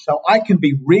branch. So I can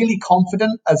be really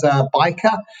confident as a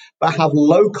biker, but have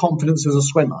low confidence as a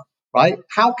swimmer, right?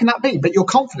 How can that be? But you're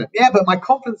confident. Yeah, but my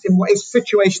confidence is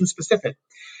situation specific.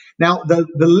 Now, the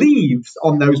leaves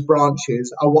on those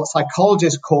branches are what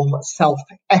psychologists call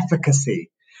self-efficacy.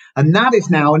 And that is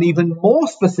now an even more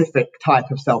specific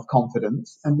type of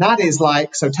self-confidence. And that is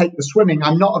so take the swimming.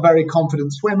 I'm not a very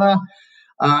confident swimmer,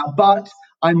 but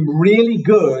I'm really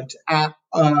good at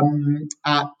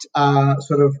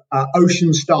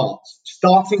ocean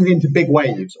starting into big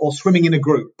waves or swimming in a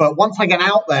group. But once I get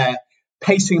out there,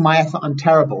 pacing my effort, I'm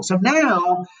terrible. So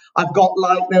now I've got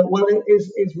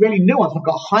it's really nuanced. I've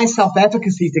got high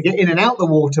self-efficacy to get in and out the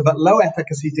water, but low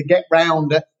efficacy to get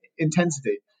round at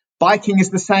intensity. Biking is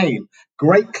the same.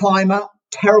 Great climber,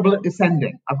 terrible at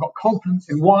descending. I've got confidence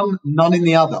in one, none in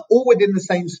the other, all within the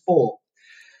same sport.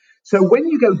 So when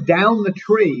you go down the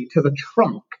tree to the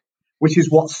trunk, which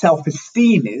is what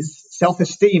self-esteem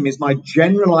is my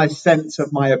generalized sense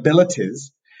of my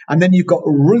abilities. And then you've got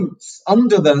roots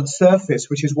under the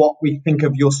surface, which is what we think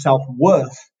of your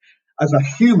self-worth as a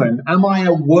human. Am I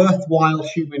a worthwhile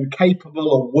human, capable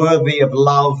or worthy of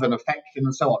love and affection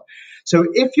and so on? So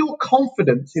if your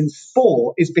confidence in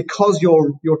sport is because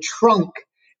your trunk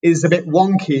is a bit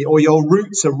wonky or your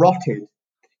roots are rotted,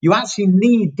 you actually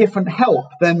need different help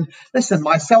than, listen,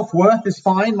 my self-worth is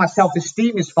fine, my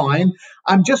self-esteem is fine,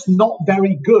 I'm just not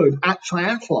very good at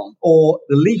triathlon, or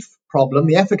the leaf problem,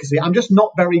 the efficacy, I'm just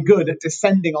not very good at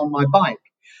descending on my bike.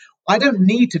 I don't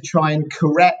need to try and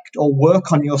correct or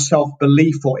work on your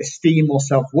self-belief or esteem or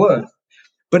self-worth.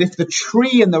 But if the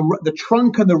tree and the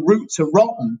trunk and the roots are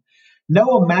rotten,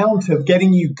 no amount of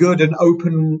getting you good and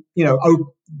open,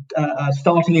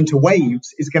 starting into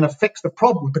waves is going to fix the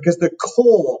problem, because the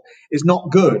core is not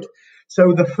good.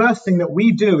 So the first thing that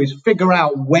we do is figure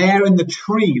out where in the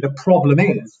tree the problem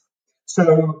is.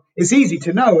 So it's easy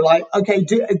to know, okay,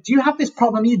 do you have this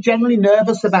problem? Are you generally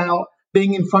nervous about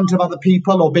being in front of other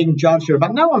people or being judged? Or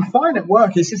about, no, I'm fine at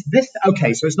work. It's just this.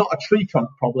 Okay, so it's not a tree trunk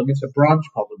problem. It's a branch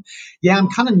problem. Yeah, I'm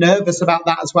kind of nervous about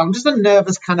that as well. I'm just a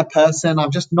nervous kind of person.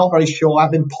 I'm just not very sure. I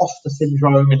have imposter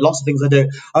syndrome in lots of things I do.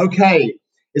 Okay,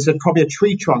 it's probably a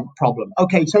tree trunk problem.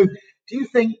 Okay, so do you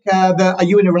think are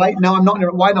you in a relationship? No, I'm not.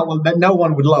 Why not? Well, no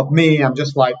one would love me. I'm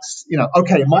just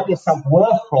okay, it might be a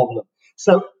self-worth problem.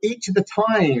 So each of the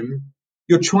time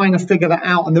you're trying to figure that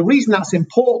out. And the reason that's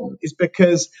important is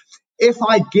because if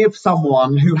I give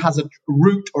someone who has a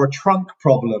root or a trunk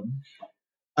problem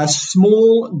a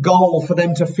small goal for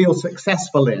them to feel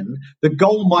successful in, the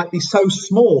goal might be so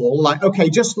small,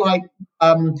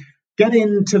 get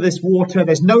into this water,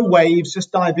 there's no waves,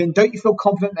 just dive in. Don't you feel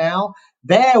confident now?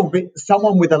 There will be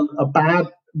someone with a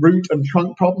bad root and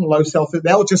trunk problem, low self,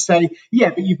 they'll just say, yeah,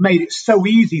 but you've made it so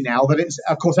easy now that it's,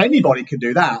 of course, anybody can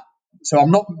do that. So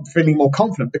I'm not feeling more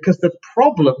confident, because the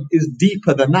problem is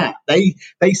deeper than that.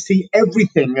 They see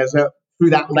everything through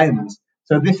that lens.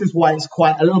 So this is why it's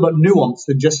quite a little bit nuanced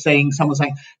than just someone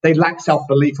saying they lack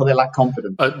self-belief or they lack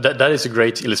confidence. That is a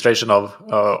great illustration of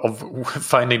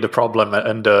finding the problem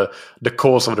and the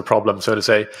cause of the problem, so to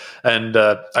say. And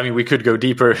we could go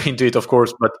deeper into it, of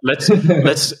course, but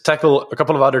let's tackle a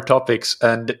couple of other topics.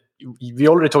 And we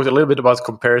already talked a little bit about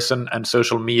comparison and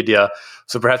social media,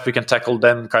 so perhaps we can tackle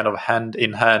them kind of hand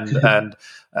in hand. And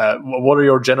what are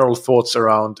your general thoughts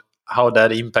around how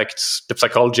that impacts the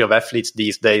psychology of athletes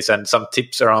these days, and some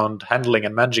tips around handling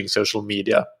and managing social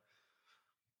media?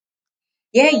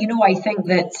 Yeah, I think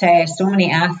that so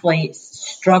many athletes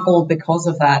struggle because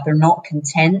of that. They're not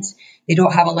content. They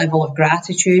don't have a level of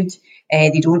gratitude.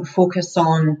 They don't focus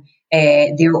on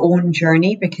their own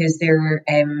journey, because they're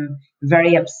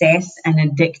very obsessed and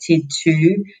addicted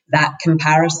to that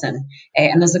comparison.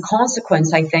 And as a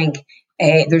consequence, I think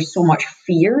there's so much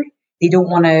fear They don't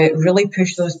want to really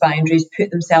push those boundaries,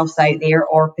 put themselves out there,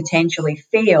 or potentially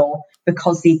fail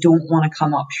because they don't want to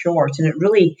come up short. And it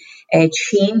really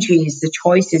changes the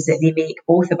choices that they make,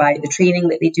 both about the training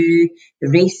that they do, the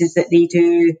races that they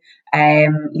do,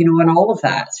 and all of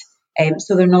that.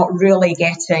 So they're not really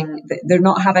they're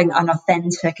not having an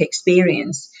authentic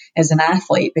experience as an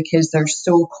athlete because they're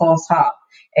so caught up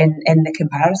in the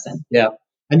comparison. Yeah.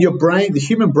 And your brain, the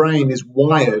human brain, is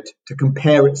wired to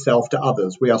compare itself to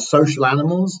others. We are social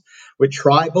animals. We're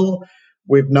tribal.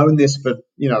 We've known this for,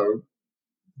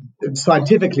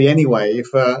 scientifically anyway,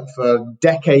 for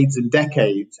decades and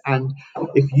decades. And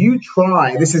if you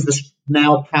try, this is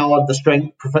now powered the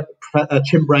strength,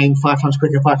 chin brain 5 times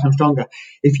quicker, 5 times stronger.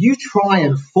 If you try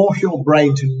and force your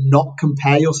brain to not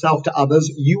compare yourself to others,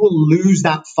 you will lose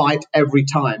that fight every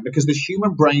time, because the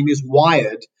human brain is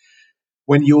wired.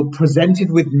 When you're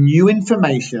presented with new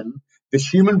information, the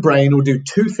human brain will do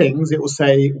two things. It will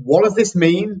say, what does this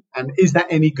mean? And is that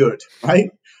any good?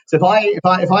 Right? So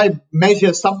if I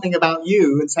measure something about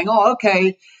you and saying, oh,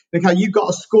 okay, you've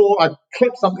got a score, I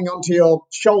clip something onto your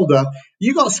shoulder,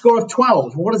 you got a score of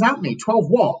 12. What does that mean? 12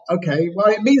 what? Okay, well,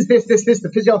 it means this,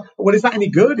 the physio. Well, is that any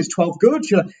good? Is 12 good?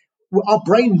 Our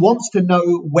brain wants to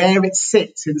know where it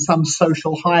sits in some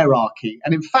social hierarchy.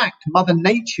 And in fact, Mother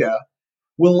Nature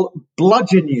will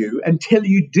bludgeon you until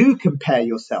you do compare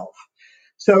yourself.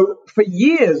 So for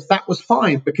years, that was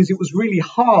fine, because it was really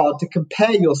hard to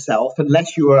compare yourself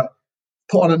unless you were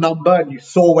put on a number and you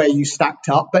saw where you stacked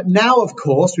up. But now, of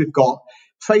course, we've got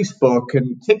Facebook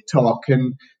and TikTok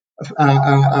and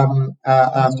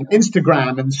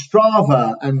Instagram and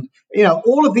Strava and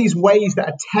all of these ways that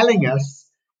are telling us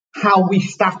how we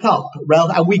stack up,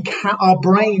 and our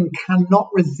brain cannot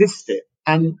resist it.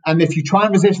 And if you try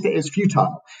and resist it, it's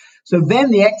futile. So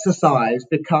then the exercise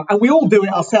becomes, and we all do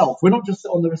it ourselves. We're not just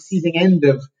on the receiving end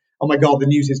of, oh my God, the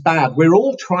news is bad. We're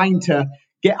all trying to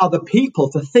get other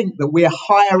people to think that we're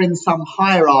higher in some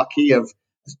hierarchy of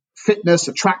fitness,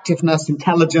 attractiveness,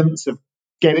 intelligence,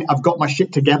 I've got my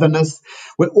shit togetherness.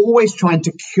 We're always trying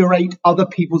to curate other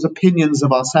people's opinions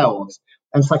of ourselves.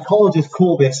 And psychologists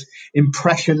call this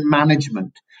impression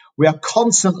management. We are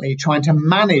constantly trying to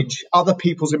manage other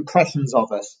people's impressions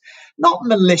of us, not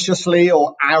maliciously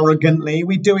or arrogantly.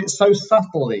 We do it so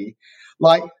subtly,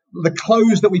 like the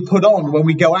clothes that we put on when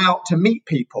we go out to meet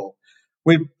people.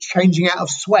 We're changing out of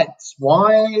sweats.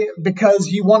 Why? Because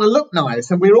you want to look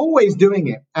nice, and we're always doing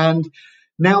it. And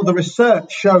now the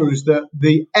research shows that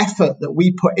the effort that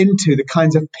we put into the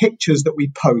kinds of pictures that we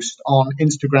post on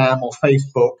Instagram or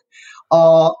Facebook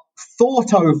are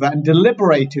thought over and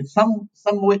deliberated, some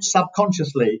of which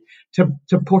subconsciously,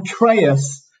 to portray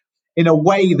us in a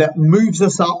way that moves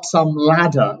us up some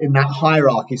ladder in that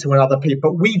hierarchy. So when other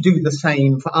people, but we do the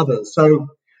same for others. So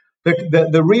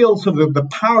the real sort of the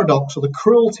paradox or the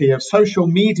cruelty of social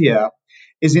media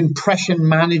is impression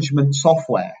management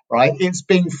software, right? It's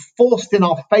being forced in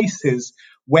our faces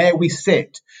where we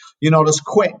sit. You're not as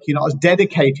quick, you're not as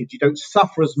dedicated, you don't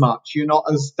suffer as much,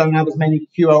 don't have as many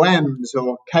QOMs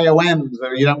or KOMs,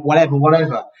 or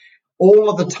whatever. All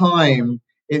of the time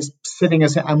it's sitting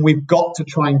us, and we've got to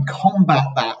try and combat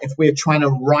that if we're trying to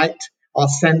right our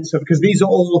sense of, because these are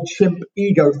all chimp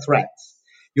ego threats.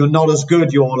 You're not as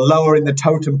good, you're lower in the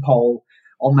totem pole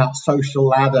on that social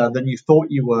ladder than you thought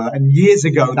you were. And years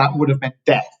ago, that would have meant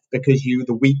death, because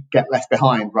the weak get left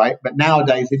behind, right? But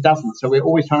nowadays it doesn't. So we're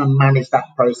always trying to manage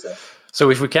that process.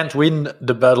 So if we can't win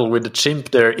the battle with the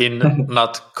chimp there in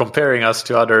not comparing us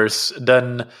to others,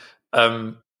 then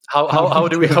how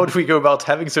do we go about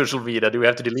having social media? Do we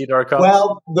have to delete our accounts?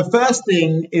 Well, the first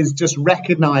thing is just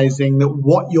recognizing that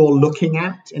what you're looking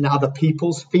at in other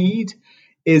people's feed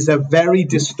is a very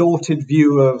distorted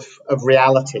view of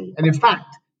reality. And in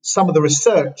fact, some of the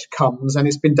research comes, and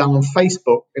it's been done on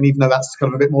Facebook, and even though that's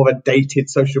kind of a bit more of a dated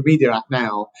social media app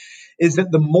now, is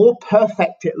that the more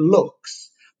perfect it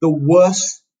looks, the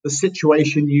worse the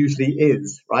situation usually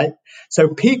is, right? So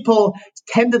people's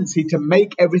tendency to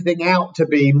make everything out to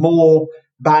be more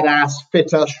badass,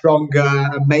 fitter, stronger,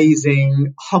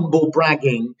 amazing, humble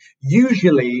bragging,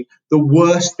 usually the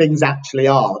worst things actually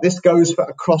are. This goes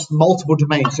across multiple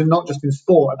domains, and not just in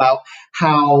sport, about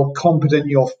how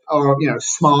competent or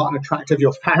smart and attractive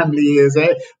your family is,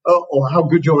 or how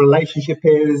good your relationship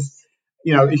is.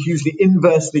 Is usually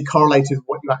inversely correlated with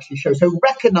what you actually show. So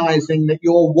recognizing that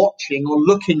you're watching or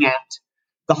looking at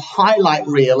the highlight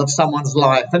reel of someone's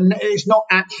life, and it's not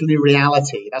actually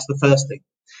reality. That's the first thing.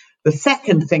 The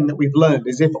second thing that we've learned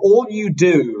is if all you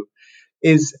do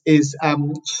is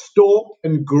stalk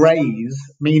and graze,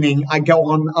 meaning I go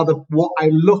on I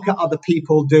look at other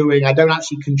people doing, I don't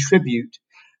actually contribute,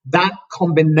 that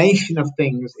combination of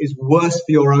things is worse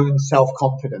for your own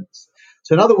self-confidence.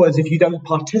 So in other words, if you don't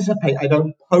participate, I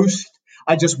don't post,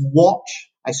 I just watch,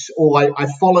 I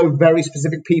follow very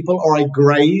specific people, or I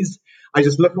graze, I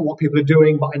just look at what people are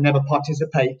doing, but I never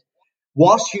participate.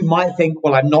 Whilst you might think,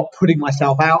 well, I'm not putting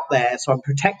myself out there, so I'm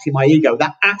protecting my ego,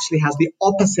 that actually has the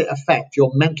opposite effect,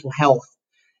 your mental health.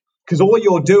 Because all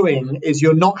you're doing is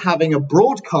you're not having a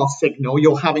broadcast signal,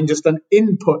 you're having just an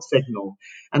input signal.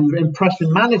 And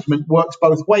impression management works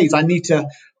both ways. I need to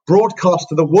broadcast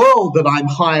to the world that I'm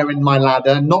higher in my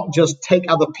ladder, not just take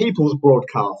other people's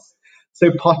broadcasts.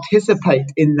 So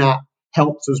participate in that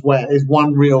helps as well, is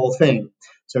one real thing.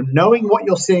 So knowing what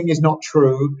you're seeing is not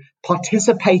true,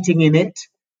 participating in it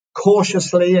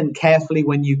cautiously and carefully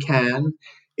when you can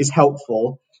is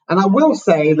helpful. And I will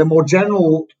say the more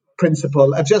general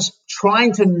principle of just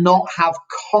trying to not have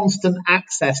constant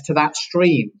access to that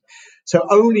stream. So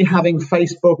only having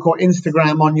Facebook or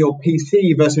Instagram on your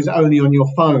PC versus only on your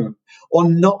phone, or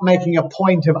not making a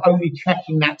point of only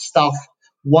checking that stuff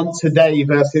once a day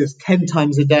versus 10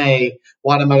 times a day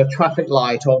while I'm at a traffic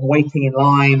light, or I'm waiting in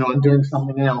line, or I'm doing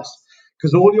something else.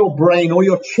 Because all your brain, all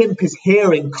your chimp is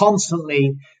hearing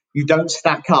constantly, you don't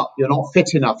stack up, you're not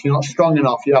fit enough, you're not strong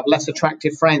enough, you have less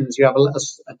attractive friends, you have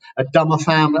a dumber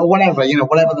family, or whatever,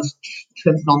 whatever the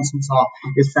chimp nonsense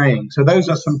is saying. So those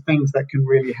are some things that can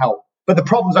really help. But the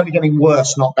problem's only getting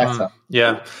worse, not better.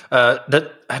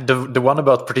 The one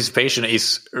about participation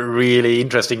is really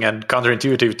interesting and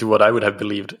counterintuitive to what I would have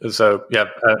believed. So,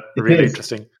 really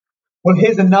interesting. Well,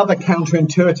 here's another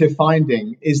counterintuitive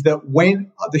finding, is that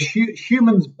when the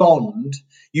humans bond,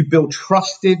 you build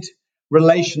trusted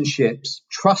relationships,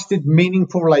 trusted,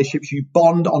 meaningful relationships. You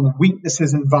bond on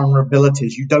weaknesses and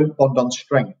vulnerabilities. You don't bond on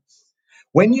strengths.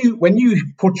 When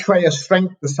you portray a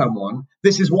strength to someone,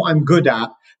 this is what I'm good at,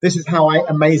 this is how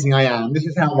amazing I am, this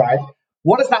is how right.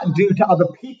 What does that do to other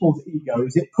people's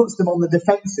egos? It puts them on the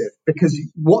defensive, because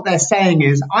what they're saying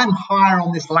is, I'm higher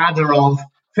on this ladder of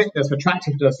fitness,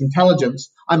 attractiveness, intelligence.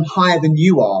 I'm higher than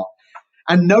you are.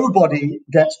 And nobody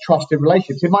gets trusted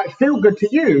relationships. It might feel good to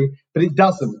you, but it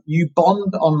doesn't. You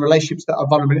bond on relationships that are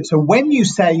vulnerable. So when you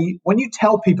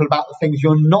tell people about the things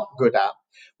you're not good at,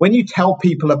 when you tell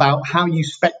people about how you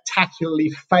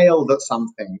spectacularly failed at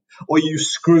something, or you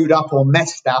screwed up or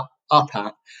messed up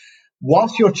at,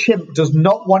 whilst your chimp does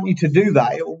not want you to do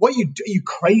that, are you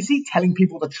crazy telling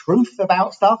people the truth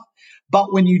about stuff?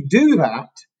 But when you do that,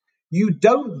 you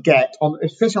don't get,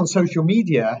 especially on social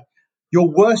media, your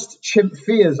worst chimp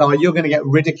fears are you're going to get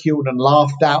ridiculed and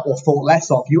laughed at or thought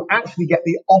less of. You actually get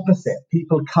the opposite.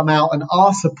 People come out and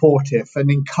are supportive and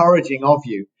encouraging of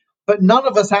you. But none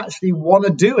of us actually want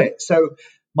to do it. So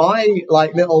my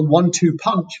little 1-2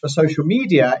 punch for social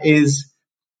media is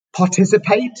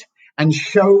participate and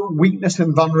show weakness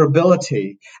and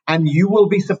vulnerability. And you will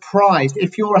be surprised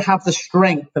if you have the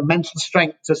strength, the mental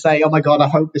strength to say, oh my God, I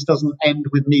hope this doesn't end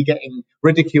with me getting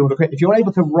ridiculed. If you're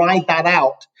able to ride that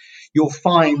out, you'll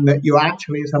find that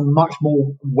it's a much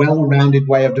more well-rounded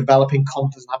way of developing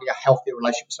confidence and having a healthy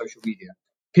relationship with social media.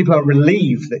 People are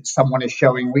relieved that someone is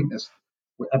showing weakness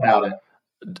about it.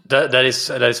 That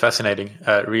is fascinating.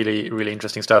 Really, really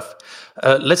interesting stuff.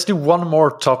 Let's do one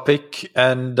more topic,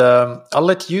 and I'll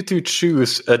let you two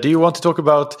choose. Do you want to talk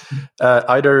about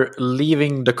either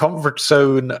leaving the comfort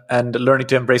zone and learning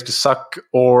to embrace the suck,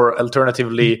 or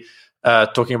alternatively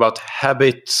talking about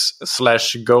habits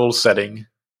 / goal setting?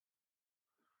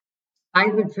 I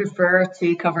would prefer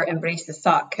to cover embrace the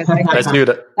suck. Let's do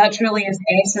that. That truly is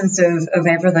the essence of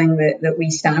everything that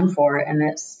we stand for, and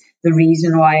it's the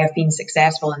reason why I've been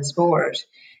successful in sport.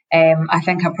 I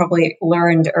think I probably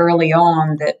learned early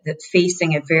on that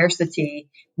facing adversity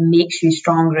makes you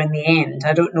stronger in the end.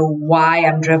 I don't know why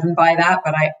I'm driven by that,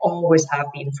 but I always have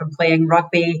been, from playing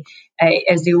rugby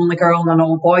as the only girl on an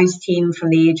all-boys team from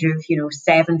the age of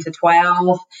 7 to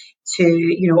 12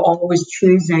 to always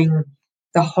choosing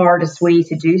the hardest way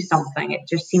to do something. It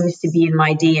just seems to be in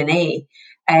my DNA.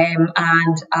 And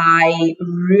I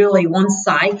really, once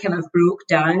I kind of broke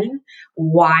down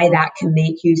why that can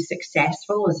make you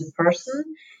successful as a person,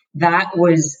 that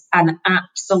was an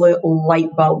absolute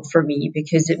light bulb for me,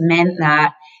 because it meant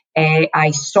that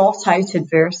I sought out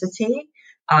adversity.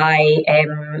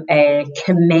 I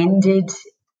commended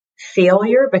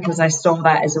failure because I saw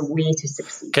that as a way to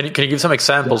succeed. Can you give some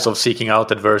examples of seeking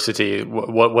out adversity?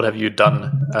 What have you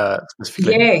done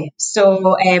specifically? Yeah.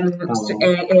 So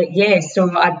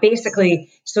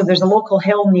so there's a local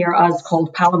hill near us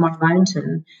called Palomar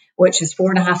Mountain, which is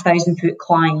 4,500 foot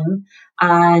climb,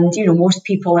 and most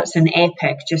people it's an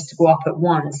epic just to go up at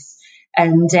once.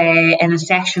 And in a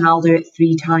session I'll do it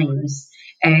 3 times.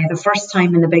 The first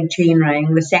time in the big chain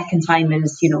ring, the second time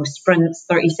is, sprints,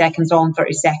 30 seconds on,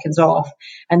 30 seconds off.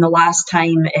 And the last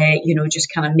time, just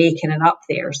kind of making it up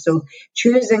there. So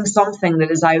choosing something that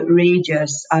is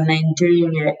outrageous and then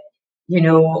doing it,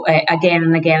 again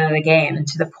and again and again,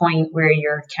 to the point where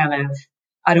you're kind of,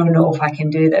 I don't know if I can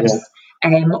do this.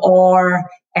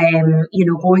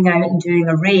 Going out and doing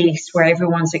a race where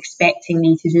everyone's expecting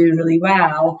me to do really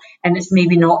well, and it's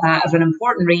maybe not that of an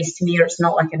important race to me, or it's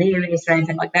not like an A race or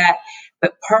anything like that,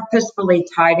 but purposefully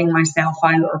tiring myself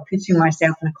out or putting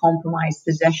myself in a compromised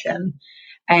position,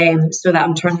 so that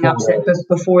I'm turning up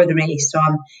before the race. So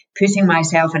I'm putting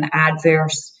myself in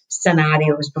adverse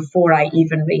scenarios before I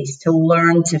even race to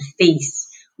learn to face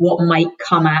what might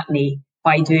come at me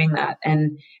by doing that.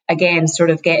 And again, sort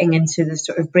of getting into the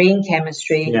sort of brain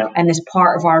chemistry and this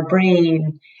part of our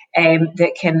brain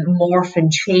that can morph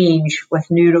and change with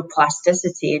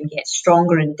neuroplasticity and get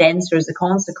stronger and denser as a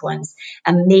consequence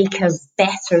and make us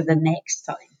better the next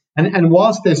time. And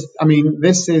whilst this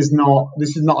is not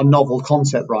a novel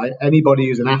concept, right? Anybody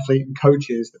who's an athlete and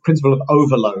coaches the principle of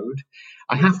overload.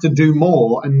 I have to do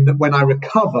more, and when I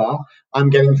recover, I'm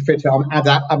getting fitter.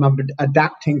 I'm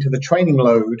adapting to the training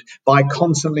load by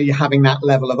constantly having that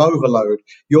level of overload.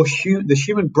 The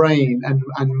human brain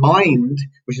and mind,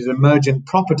 which is an emergent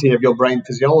property of your brain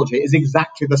physiology, is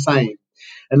exactly the same.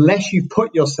 Unless you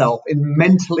put yourself in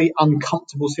mentally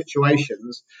uncomfortable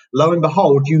situations, lo and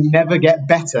behold, you never get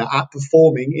better at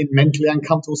performing in mentally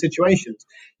uncomfortable situations.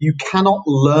 You cannot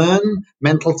learn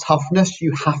mental toughness.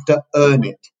 You have to earn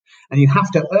it. And you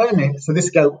have to earn it. So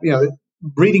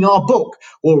reading our book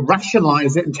will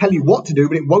rationalize it and tell you what to do,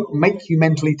 but it won't make you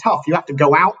mentally tough. You have to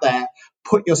go out there,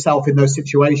 put yourself in those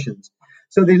situations.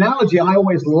 So the analogy I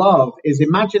always love is,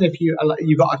 imagine if you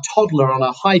got a toddler on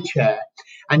a high chair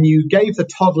and you gave the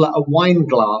toddler a wine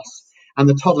glass, and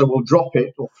the toddler will drop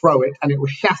it or throw it and it will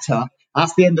shatter.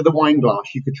 That's the end of the wine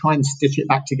glass. You could try and stitch it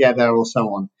back together or so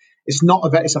on. It's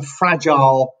a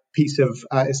fragile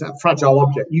it's a fragile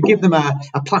object. You give them a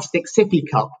plastic sippy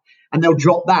cup and they'll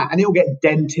drop that and it'll get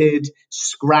dented,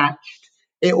 scratched,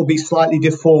 it will be slightly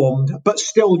deformed, but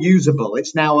still usable.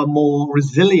 It's now a more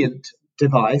resilient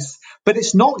device, but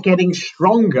it's not getting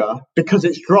stronger because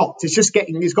it's dropped.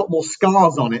 It's got more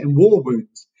scars on it and war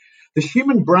wounds. The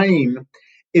human brain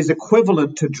is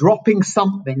equivalent to dropping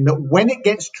something that when it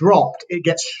gets dropped, it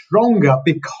gets stronger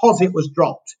because it was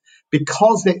dropped,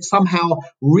 because it somehow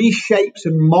reshapes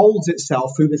and molds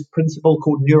itself through this principle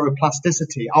called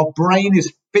neuroplasticity. Our brain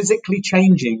is physically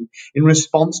changing in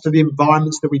response to the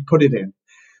environments that we put it in.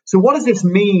 So what does this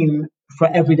mean for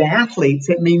everyday athletes?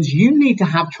 It means you need to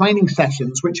have training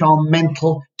sessions which are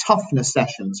mental toughness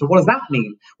sessions. So what does that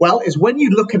mean? Well, is when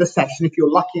you look at a session, if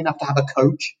you're lucky enough to have a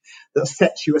coach that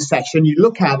sets you a session, you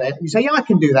look at it and you say, yeah, I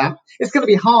can do that. It's going to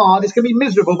be hard. It's going to be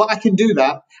miserable, but I can do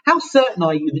that. How certain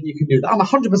are you that you can do that? I'm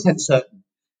 100% certain.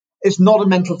 It's not a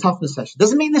mental toughness session.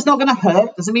 Doesn't mean it's not going to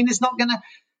hurt. Doesn't mean it's not going to,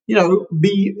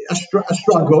 be a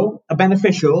struggle, a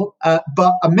beneficial,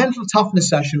 but a mental toughness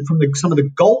session from some of the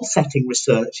goal setting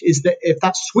research is that if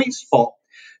that sweet spot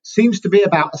seems to be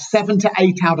about a 7 to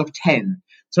 8 out of 10.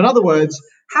 So in other words,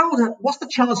 what's the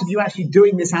chance of you actually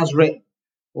doing this as written?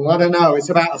 Well, I don't know. It's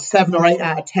about a 7 or 8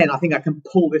 out of 10. I think I can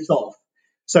pull this off.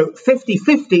 So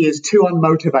 50-50 is too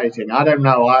unmotivating. I don't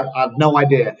know. I have no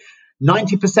idea.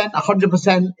 90%,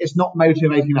 100% is not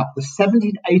motivating enough. The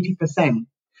 70 to 80%.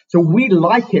 So we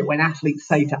like it when athletes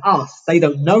say to us, they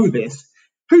don't know this,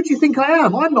 who do you think I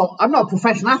am? I'm not a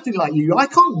professional athlete like you. I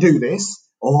can't do this.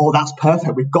 Oh, that's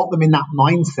perfect. We've got them in that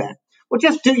mindset. Well,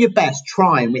 just do your best,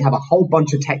 try. And we have a whole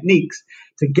bunch of techniques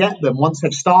to get them, once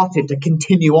they've started, to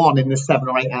continue on in the 7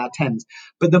 or 8 out of 10s.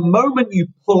 But the moment you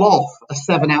pull off a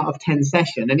 7 out of 10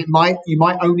 session, and you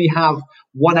might only have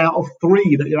 1 out of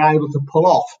 3 that you're able to pull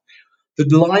off,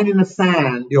 the line in the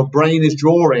sand your brain is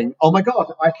drawing, oh my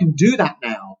God, I can do that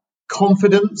now.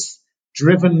 Confidence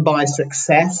driven by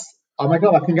success. Oh my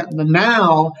God, I think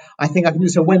I can do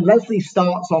so. When Leslie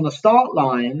starts on a start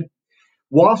line,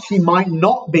 while she might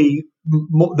not be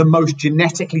the most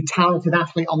genetically talented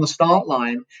athlete on the start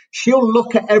line, she'll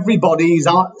look at everybody's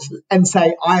and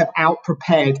say, I have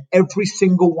out-prepared every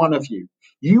single one of you.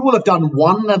 You will have done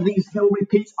 1 of these hill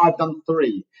repeats, I've done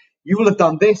 3. You will have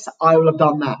done this, I will have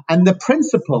done that. And the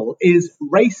principle is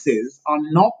races are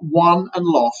not won and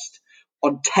lost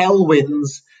on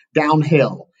tailwinds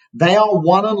downhill. They are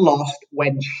won and lost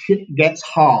when shit gets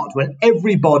hard, when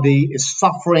everybody is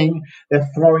suffering, they're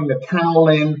throwing the towel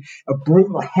in, a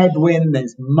brutal headwind,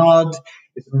 there's mud,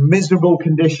 it's miserable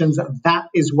conditions. That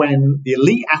is when the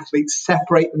elite athletes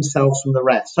separate themselves from the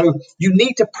rest. So you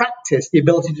need to practice the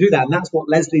ability to do that, and that's what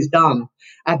Leslie's done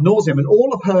ad nauseum. And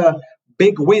all of her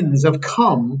big wins have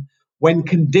come when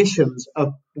conditions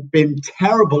have been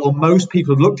terrible, or most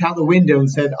people have looked out the window and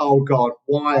said, oh God,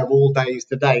 why of all days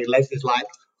today? Leslie's like,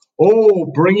 oh,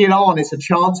 bring it on. It's a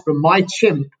chance for my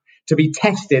chimp to be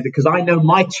tested, because I know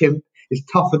my chimp is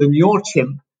tougher than your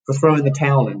chimp for throwing the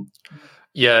towel in.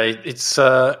 Yeah, it's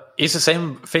the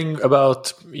same thing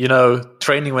about,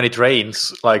 training when it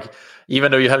rains. Like,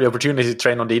 even though you have the opportunity to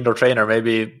train on the indoor trainer,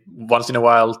 maybe once in a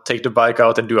while take the bike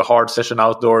out and do a hard session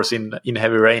outdoors in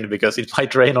heavy rain, because it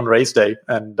might rain on race day.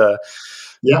 And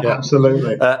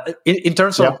absolutely. In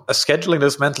terms of scheduling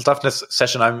this mental toughness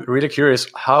session, I'm really curious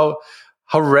how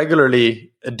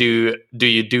regularly do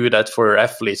you do that for your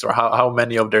athletes, or how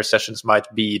many of their sessions might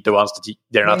be the ones that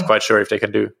they're not quite sure if they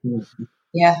can do?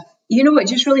 Yeah. It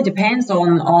just really depends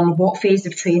on what phase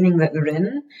of training that they're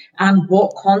in and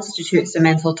what constitutes a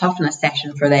mental toughness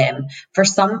session for them. For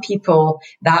some people,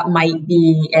 that might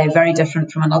be very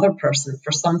different from another person.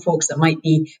 For some folks, it might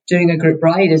be doing a group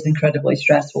ride is incredibly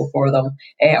stressful for them,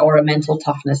 or a mental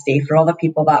toughness day. For other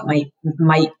people, that might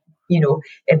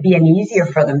it'd be an easier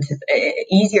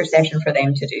session for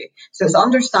them to do. So it's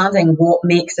understanding what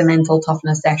makes a mental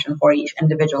toughness session for each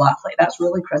individual athlete. That's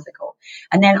really critical.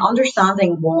 And then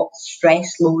understanding what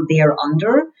stress load they are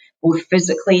under, both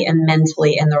physically and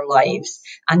mentally in their lives,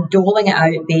 and doling it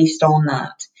out based on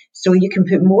that. So you can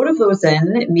put more of those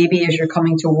in, maybe as you're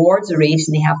coming towards a race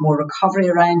and they have more recovery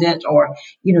around it, or,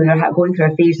 they're going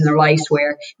through a phase in their lives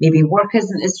where maybe work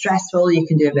isn't as stressful, you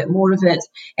can do a bit more of it.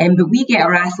 But we get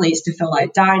our athletes to fill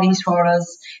out diaries for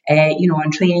us, on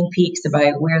Training Peaks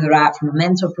about where they're at from a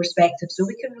mental perspective. So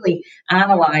we can really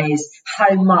analyse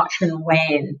how much and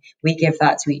when we give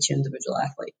that to each individual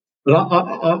athlete.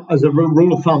 But as a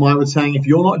rule of thumb, I would say if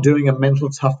you're not doing a mental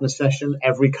toughness session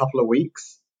every couple of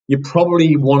weeks, you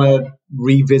probably want to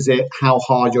revisit how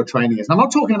hard your training is. I'm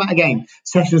not talking about, again,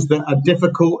 sessions that are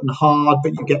difficult and hard,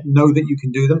 but you know that you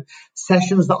can do them.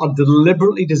 Sessions that are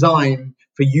deliberately designed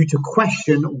for you to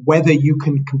question whether you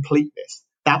can complete this.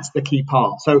 That's the key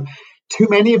part. So too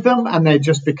many of them, and they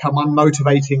just become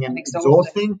unmotivating and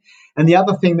exhausting. And the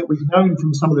other thing that we've known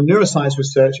from some of the neuroscience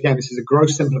research, again, this is a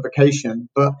gross simplification,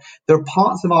 but there are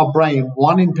parts of our brain,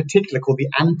 one in particular called the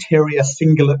anterior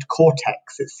cingulate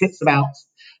cortex. It sits about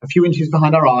a few inches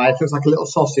behind our eye, looks like a little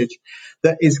sausage,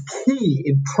 that is key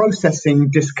in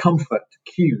processing discomfort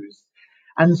cues.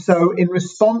 And so in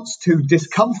response to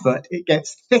discomfort, it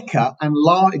gets thicker and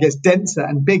larger, it gets denser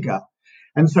and bigger.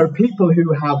 And so people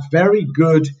who have very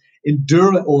good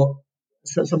endurance, or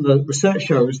some of the research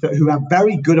shows that who have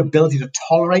very good ability to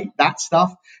tolerate that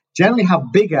stuff, generally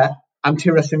have bigger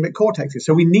anterior cingulate cortexes.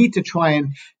 So we need to try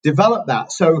and develop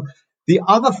that. So the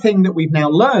other thing that we've now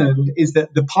learned is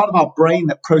that the part of our brain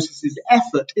that processes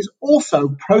effort is also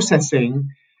processing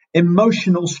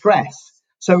emotional stress.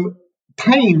 So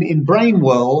pain in brain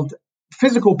world,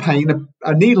 physical pain,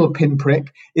 a needle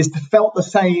pinprick, is felt the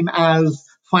same as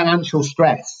financial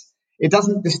stress. It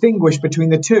doesn't distinguish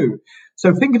between the two.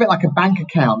 So think of it like a bank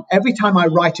account. Every time I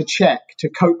write a check to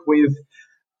cope with,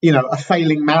 a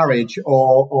failing marriage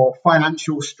or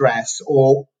financial stress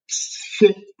or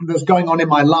shit that's going on in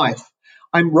my life,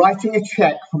 I'm writing a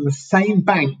check from the same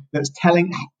bank that's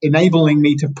enabling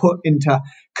me to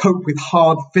cope with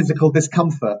hard physical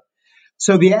discomfort.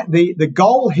 So the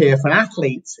goal here for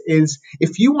athletes is,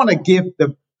 if you want to give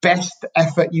the best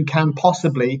effort you can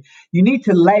possibly, you need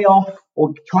to lay off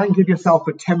or try and give yourself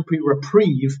a temporary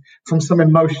reprieve from some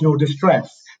emotional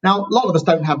distress. Now, a lot of us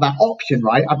don't have that option,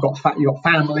 right? You've got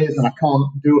families and I can't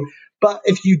do. But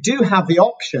if you do have the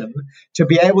option to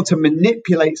be able to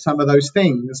manipulate some of those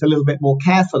things a little bit more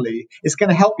carefully, it's going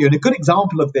to help you. And a good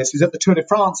example of this is at the Tour de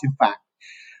France, in fact.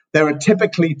 There are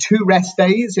typically 2 rest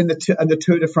days in the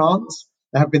Tour de France.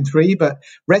 There have been 3, but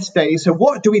rest days. So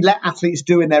what do we let athletes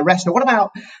do in their rest? And what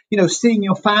about, seeing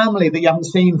your family that you haven't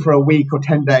seen for a week or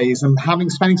 10 days and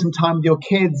spending some time with your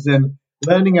kids and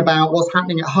learning about what's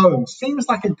happening at home? Seems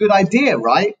like a good idea,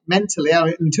 right? Mentally,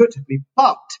 intuitively,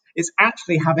 but it's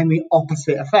actually having the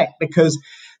opposite effect, because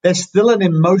there's still an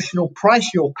emotional price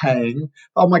you're paying.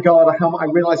 Oh my God, I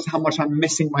realized how much I'm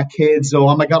missing my kids, or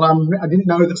oh my God, I didn't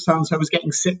know that so-and-so was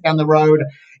getting sick down the road.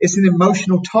 It's an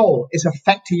emotional toll. It's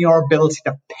affecting your ability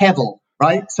to pedal,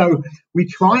 right? So we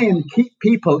try and keep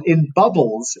people in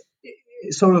bubbles,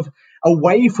 sort of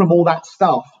away from all that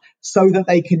stuff, so that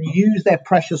they can use their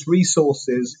precious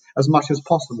resources as much as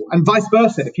possible. And vice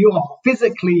versa. If you are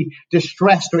physically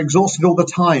distressed or exhausted all the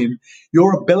time,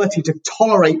 your ability to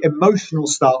tolerate emotional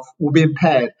stuff will be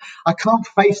impaired. I can't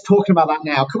face talking about that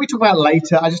now. Can we talk about it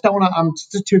later? I just don't want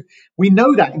to, we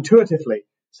know that intuitively.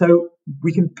 So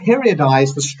we can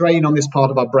periodize the strain on this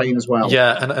part of our brain as well.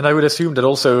 Yeah, and I would assume that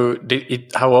also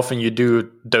how often you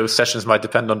do those sessions might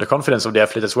depend on the confidence of the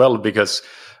athlete as well, because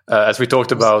as we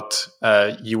talked about,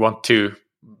 you want to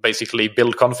basically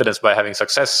build confidence by having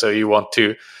success. So you want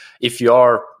to, if you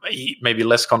are maybe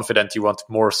less confident, you want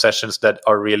more sessions that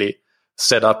are really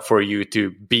set up for you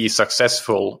to be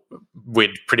successful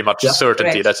with pretty much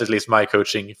certainty. Right. That's at least my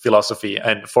coaching philosophy,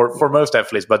 and for most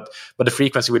athletes. But the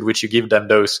frequency with which you give them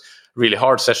those really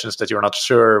hard sessions that you're not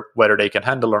sure whether they can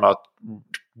handle or not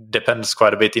depends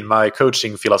quite a bit, in my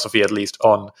coaching philosophy at least,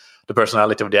 on the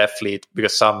personality of the athlete,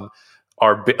 because some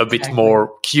are a bit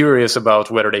more curious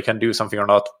about whether they can do something or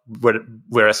not,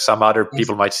 whereas some other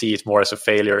people might see it more as a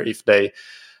failure if they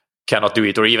cannot do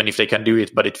it, or even if they can do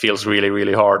it, but it feels really,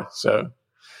 really hard. So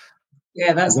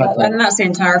yeah, that's the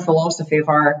entire philosophy of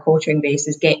our coaching base,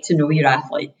 is get to know your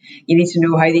athlete. You need to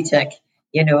know how they tick,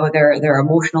 their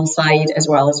emotional side as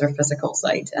well as their physical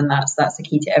side, and that's the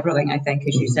key to everything, I think,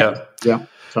 as you said. Yeah.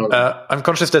 I'm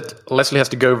conscious that Leslie has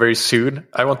to go very soon.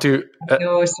 I want to.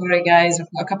 No, sorry guys, I've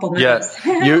got a couple of minutes.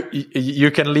 Yeah,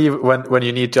 you can leave when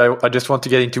you need to. I just want to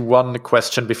get into one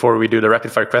question before we do the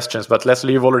rapid fire questions. But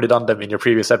Leslie, you've already done them in your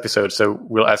previous episode, so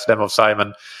we'll ask them of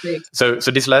Simon. Great. So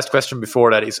this last question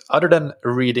before that is: other than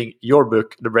reading your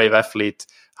book, The Brave Athlete,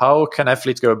 how can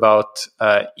athletes go about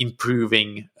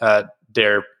improving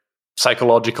their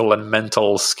psychological and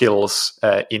mental skills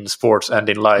in sports and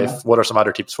in life? Yeah. What are some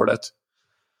other tips for that?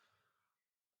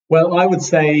 Well, I would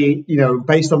say,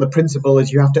 based on the principle is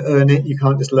you have to earn it. You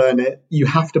can't just learn it. You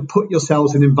have to put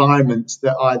yourselves in environments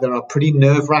that either are pretty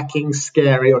nerve-wracking,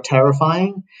 scary, or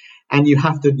terrifying. And you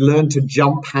have to learn to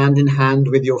jump hand in hand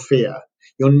with your fear.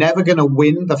 You're never going to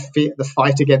win the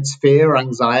fight against fear or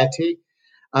anxiety.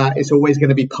 It's always going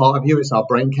to be part of you. It's our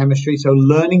brain chemistry. So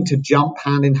learning to jump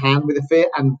hand in hand with the fear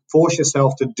and force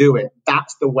yourself to do it.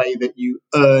 That's the way that you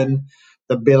earn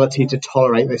the ability to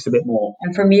tolerate this a bit more.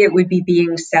 And for me, it would be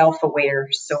being self-aware.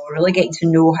 So really getting to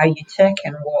know how you tick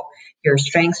and what your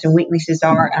strengths and weaknesses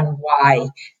are and why.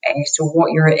 So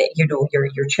what your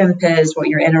chimp is, what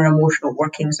your inner emotional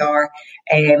workings are,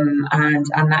 and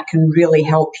that can really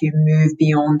help you move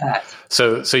beyond that.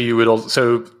 So you would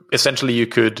also essentially you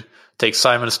could take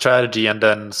Simon's strategy and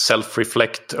then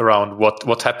self-reflect around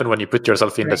what happened when you put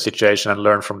yourself in that situation and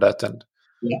learn from that. And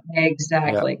yeah,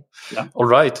 exactly. Yeah. All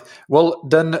right. Well,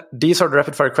 then these are the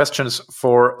rapid fire questions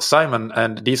for Simon,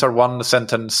 and these are one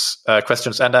sentence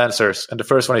questions and answers. And the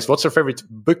first one is: what's your favorite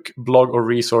book, blog, or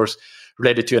resource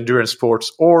related to endurance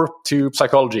sports or to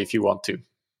psychology, if you want to?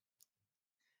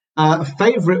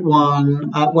 Favorite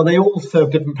one? Well, they all serve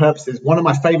different purposes. One of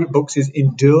my favorite books is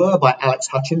Endure by Alex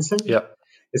Hutchinson. Yeah.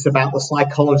 It's about the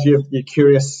psychology of the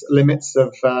curious limits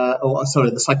of,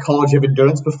 the psychology of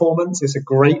endurance performance. It's a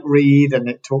great read, and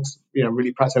it talks,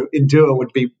 really. So Endure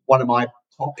would be one of my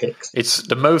top picks. It's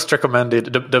the most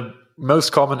recommended, the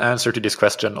most common answer to this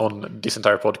question on this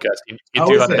entire podcast. In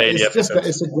 280 episodes.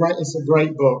 It's a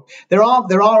great book. There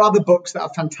are other books that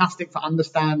are fantastic for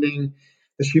understanding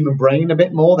the human brain a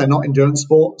bit more. They're not endurance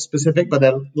sport specific, but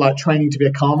they're like training to be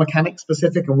a car mechanic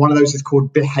specific. And one of those is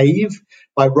called Behave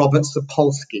by Robert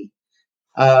Sapolsky.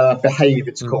 Behave,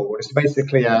 it's called. It's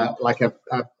basically a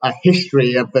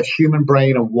history of the human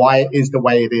brain and why it is the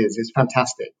way it is. It's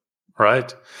fantastic.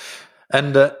 Right.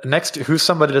 And next, who's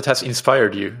somebody that has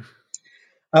inspired you?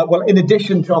 Well, in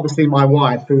addition to obviously my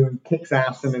wife, who kicks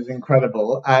ass and is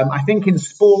incredible, I think in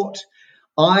sport,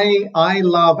 I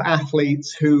love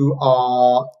athletes who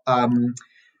are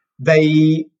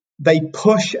they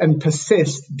push and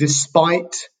persist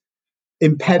despite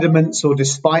impediments or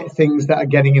despite things that are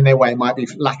getting in their way. It might be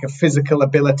lack of physical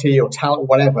ability or talent,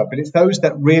 whatever, but it's those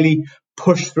that really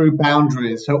push through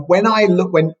boundaries. So when I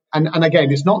look, and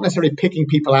again, it's not necessarily picking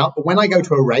people out, but when I go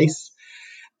to a race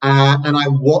and I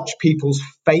watch people's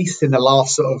face in the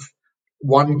last sort of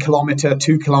 1 kilometer,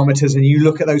 2 kilometers, and you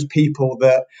look at those people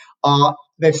that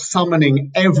they're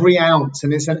summoning every ounce,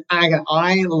 and it's an agony.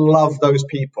 I love those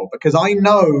people because I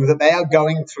know that they are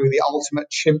going through the ultimate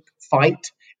chimp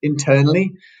fight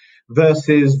internally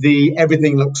versus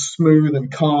everything looks smooth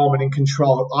and calm and in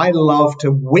control. I love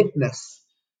to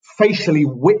facially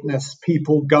witness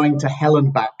people going to hell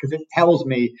and back, because it tells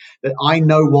me that I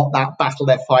know what that battle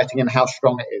they're fighting and how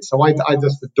strong it is. So I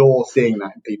just adore seeing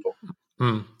that in people.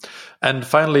 And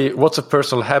finally, what's a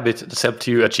personal habit that's helped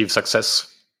you achieve success?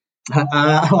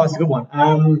 That's a good one.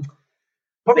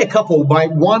 Probably a couple.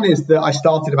 One is that I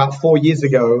started about 4 years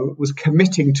ago, was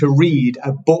committing to read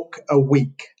a book a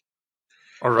week.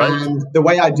 All right. And the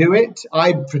way I do it,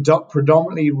 I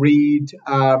predominantly read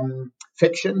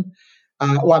fiction.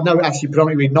 Actually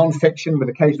predominantly non-fiction with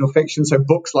occasional fiction. So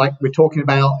books like we're talking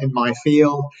about in my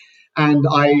field. And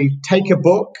I take a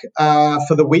book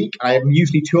for the week. I am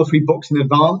usually 2 or 3 books in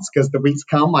advance because the weeks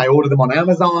come. I order them on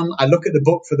Amazon. I look at the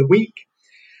book for the week.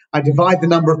 I divide the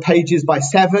number of pages by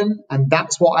 7, and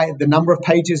that's the number of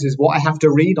pages is what I have to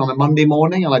read on a Monday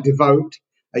morning. And I devote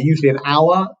usually an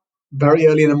hour very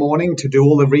early in the morning to do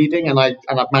all the reading. And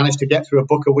I've managed to get through a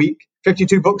book a week,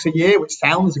 52 books a year, which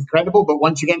sounds incredible. But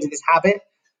once you get into this habit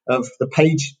of the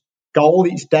page goal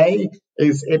each day,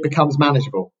 it becomes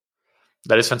manageable.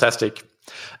 That is fantastic.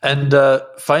 And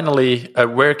finally,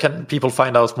 where can people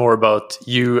find out more about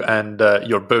you and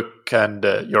your book and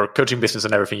your coaching business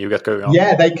and everything you got going on?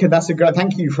 Yeah, they can. That's a great.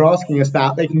 Thank you for asking us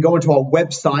that. They can go into our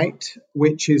website,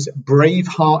 which is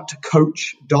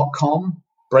braveheartcoach.com.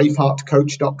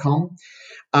 Braveheartcoach.com.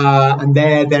 And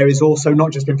there is also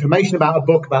not just information about a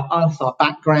book, about us, our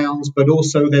backgrounds, but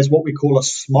also there's what we call a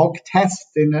SMOG test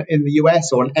in the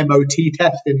US, or an MOT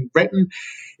test in Britain.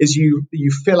 Is you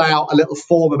fill out a little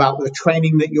form about the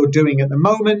training that you're doing at the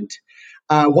moment,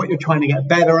 what you're trying to get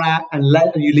better at, and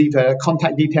you leave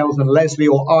contact details, and Leslie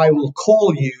or I will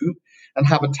call you and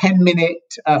have a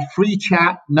 10-minute free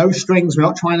chat, no strings. We're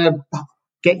not trying to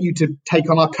get you to take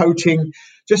on our coaching,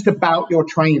 just about your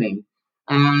training.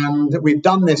 And we've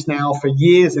done this now for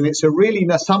years, and it's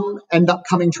some end up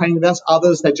coming training with us.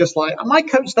 Others, they're just like, my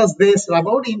coach does this, and I'm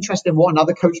already interested in what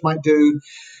another coach might do.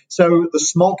 So the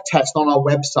SMOG test on our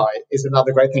website is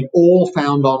another great thing, all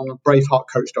found on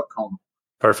braveheartcoach.com.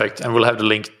 Perfect. And we'll have the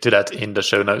link to that in the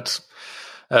show notes.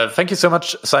 Thank you so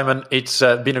much, Simon. It's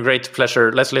been a great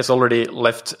pleasure. Leslie has already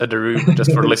left the room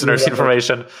just for listeners'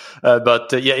 information.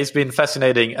 But it's been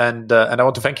fascinating. And I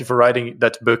want to thank you for writing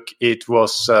that book. It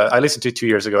was, I listened to it 2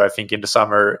 years ago, I think, in the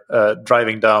summer,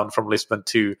 driving down from Lisbon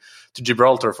to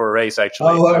Gibraltar for a race,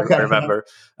 actually. Oh, okay. I remember.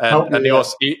 And it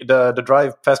was the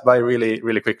drive passed by really,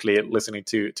 really quickly listening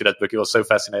to that book. It was so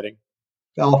fascinating.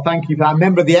 Oh, thank you. I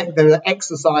remember the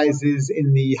exercises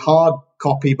in the hard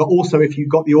copy, but also if you've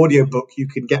got the audiobook, you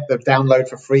can get the download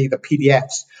for free, the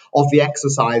PDFs of the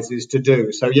exercises to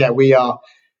do. So, we are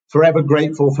forever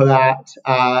grateful for that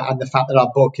and the fact that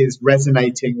our book is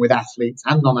resonating with athletes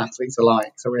and non-athletes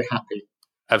alike. So we're happy.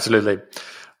 Absolutely. All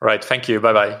right. Thank you.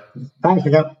 Bye-bye. Thanks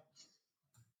again.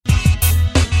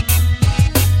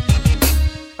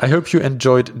 I hope you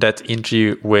enjoyed that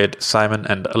interview with Simon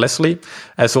and Leslie.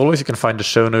 As always, you can find the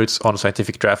show notes on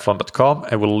scientifictriathlon.com,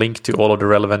 and we'll link to all of the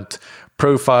relevant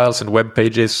profiles and web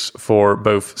pages for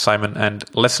both Simon and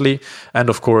Leslie, and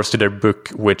of course to their book,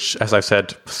 which, as I've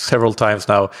said several times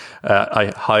now,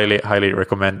 I highly, highly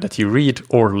recommend that you read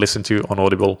or listen to on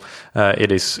Audible.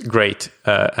 It is great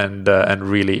and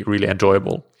really, really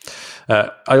enjoyable.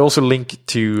 I also link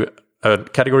to a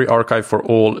category archive for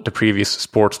all the previous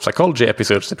sports psychology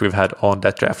episodes that we've had on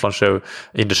That Triathlon Show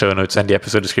in the show notes and the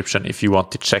episode description if you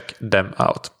want to check them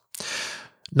out.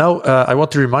 Now, I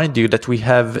want to remind you that we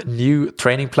have new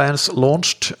training plans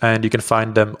launched, and you can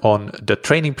find them on the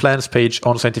training plans page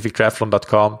on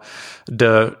scientifictriathlon.com.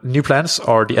 The new plans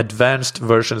are the advanced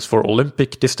versions for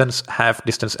Olympic distance, half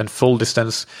distance, and full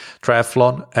distance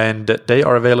triathlon, and they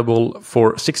are available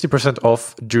for 60%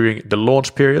 off during the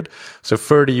launch period. So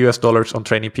 $30 on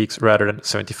Training Peaks rather than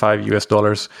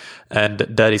 $75, and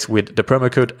that is with the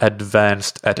promo code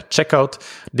ADVANCED at checkout.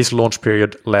 This launch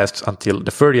period lasts until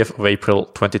the 30th of April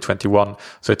 2021,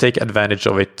 so take advantage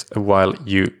of it while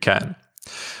you can.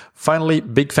 Finally,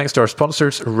 big thanks to our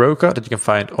sponsors, Roka, that you can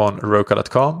find on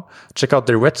roka.com. Check out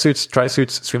their wetsuits,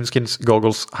 tri-suits, swimskins,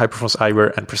 goggles, high-performance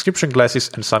eyewear, and prescription glasses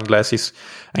and sunglasses,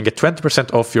 and get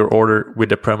 20% off your order with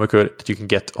the promo code that you can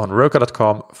get on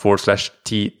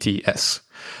roka.com/TTS.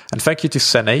 And thank you to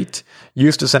Zen8.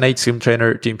 Use the Zen8 swim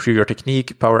trainer to improve your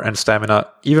technique, power, and stamina,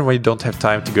 even when you don't have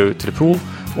time to go to the pool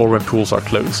or when pools are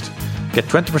closed. Get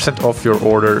 20% off your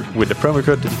order with the promo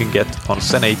code that you can get on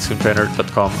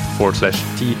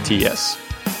zen8swimtrainer.com/TTS.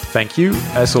 Thank you,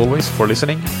 as always, for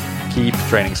listening. Keep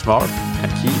training smart and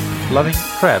keep loving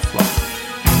triathlon.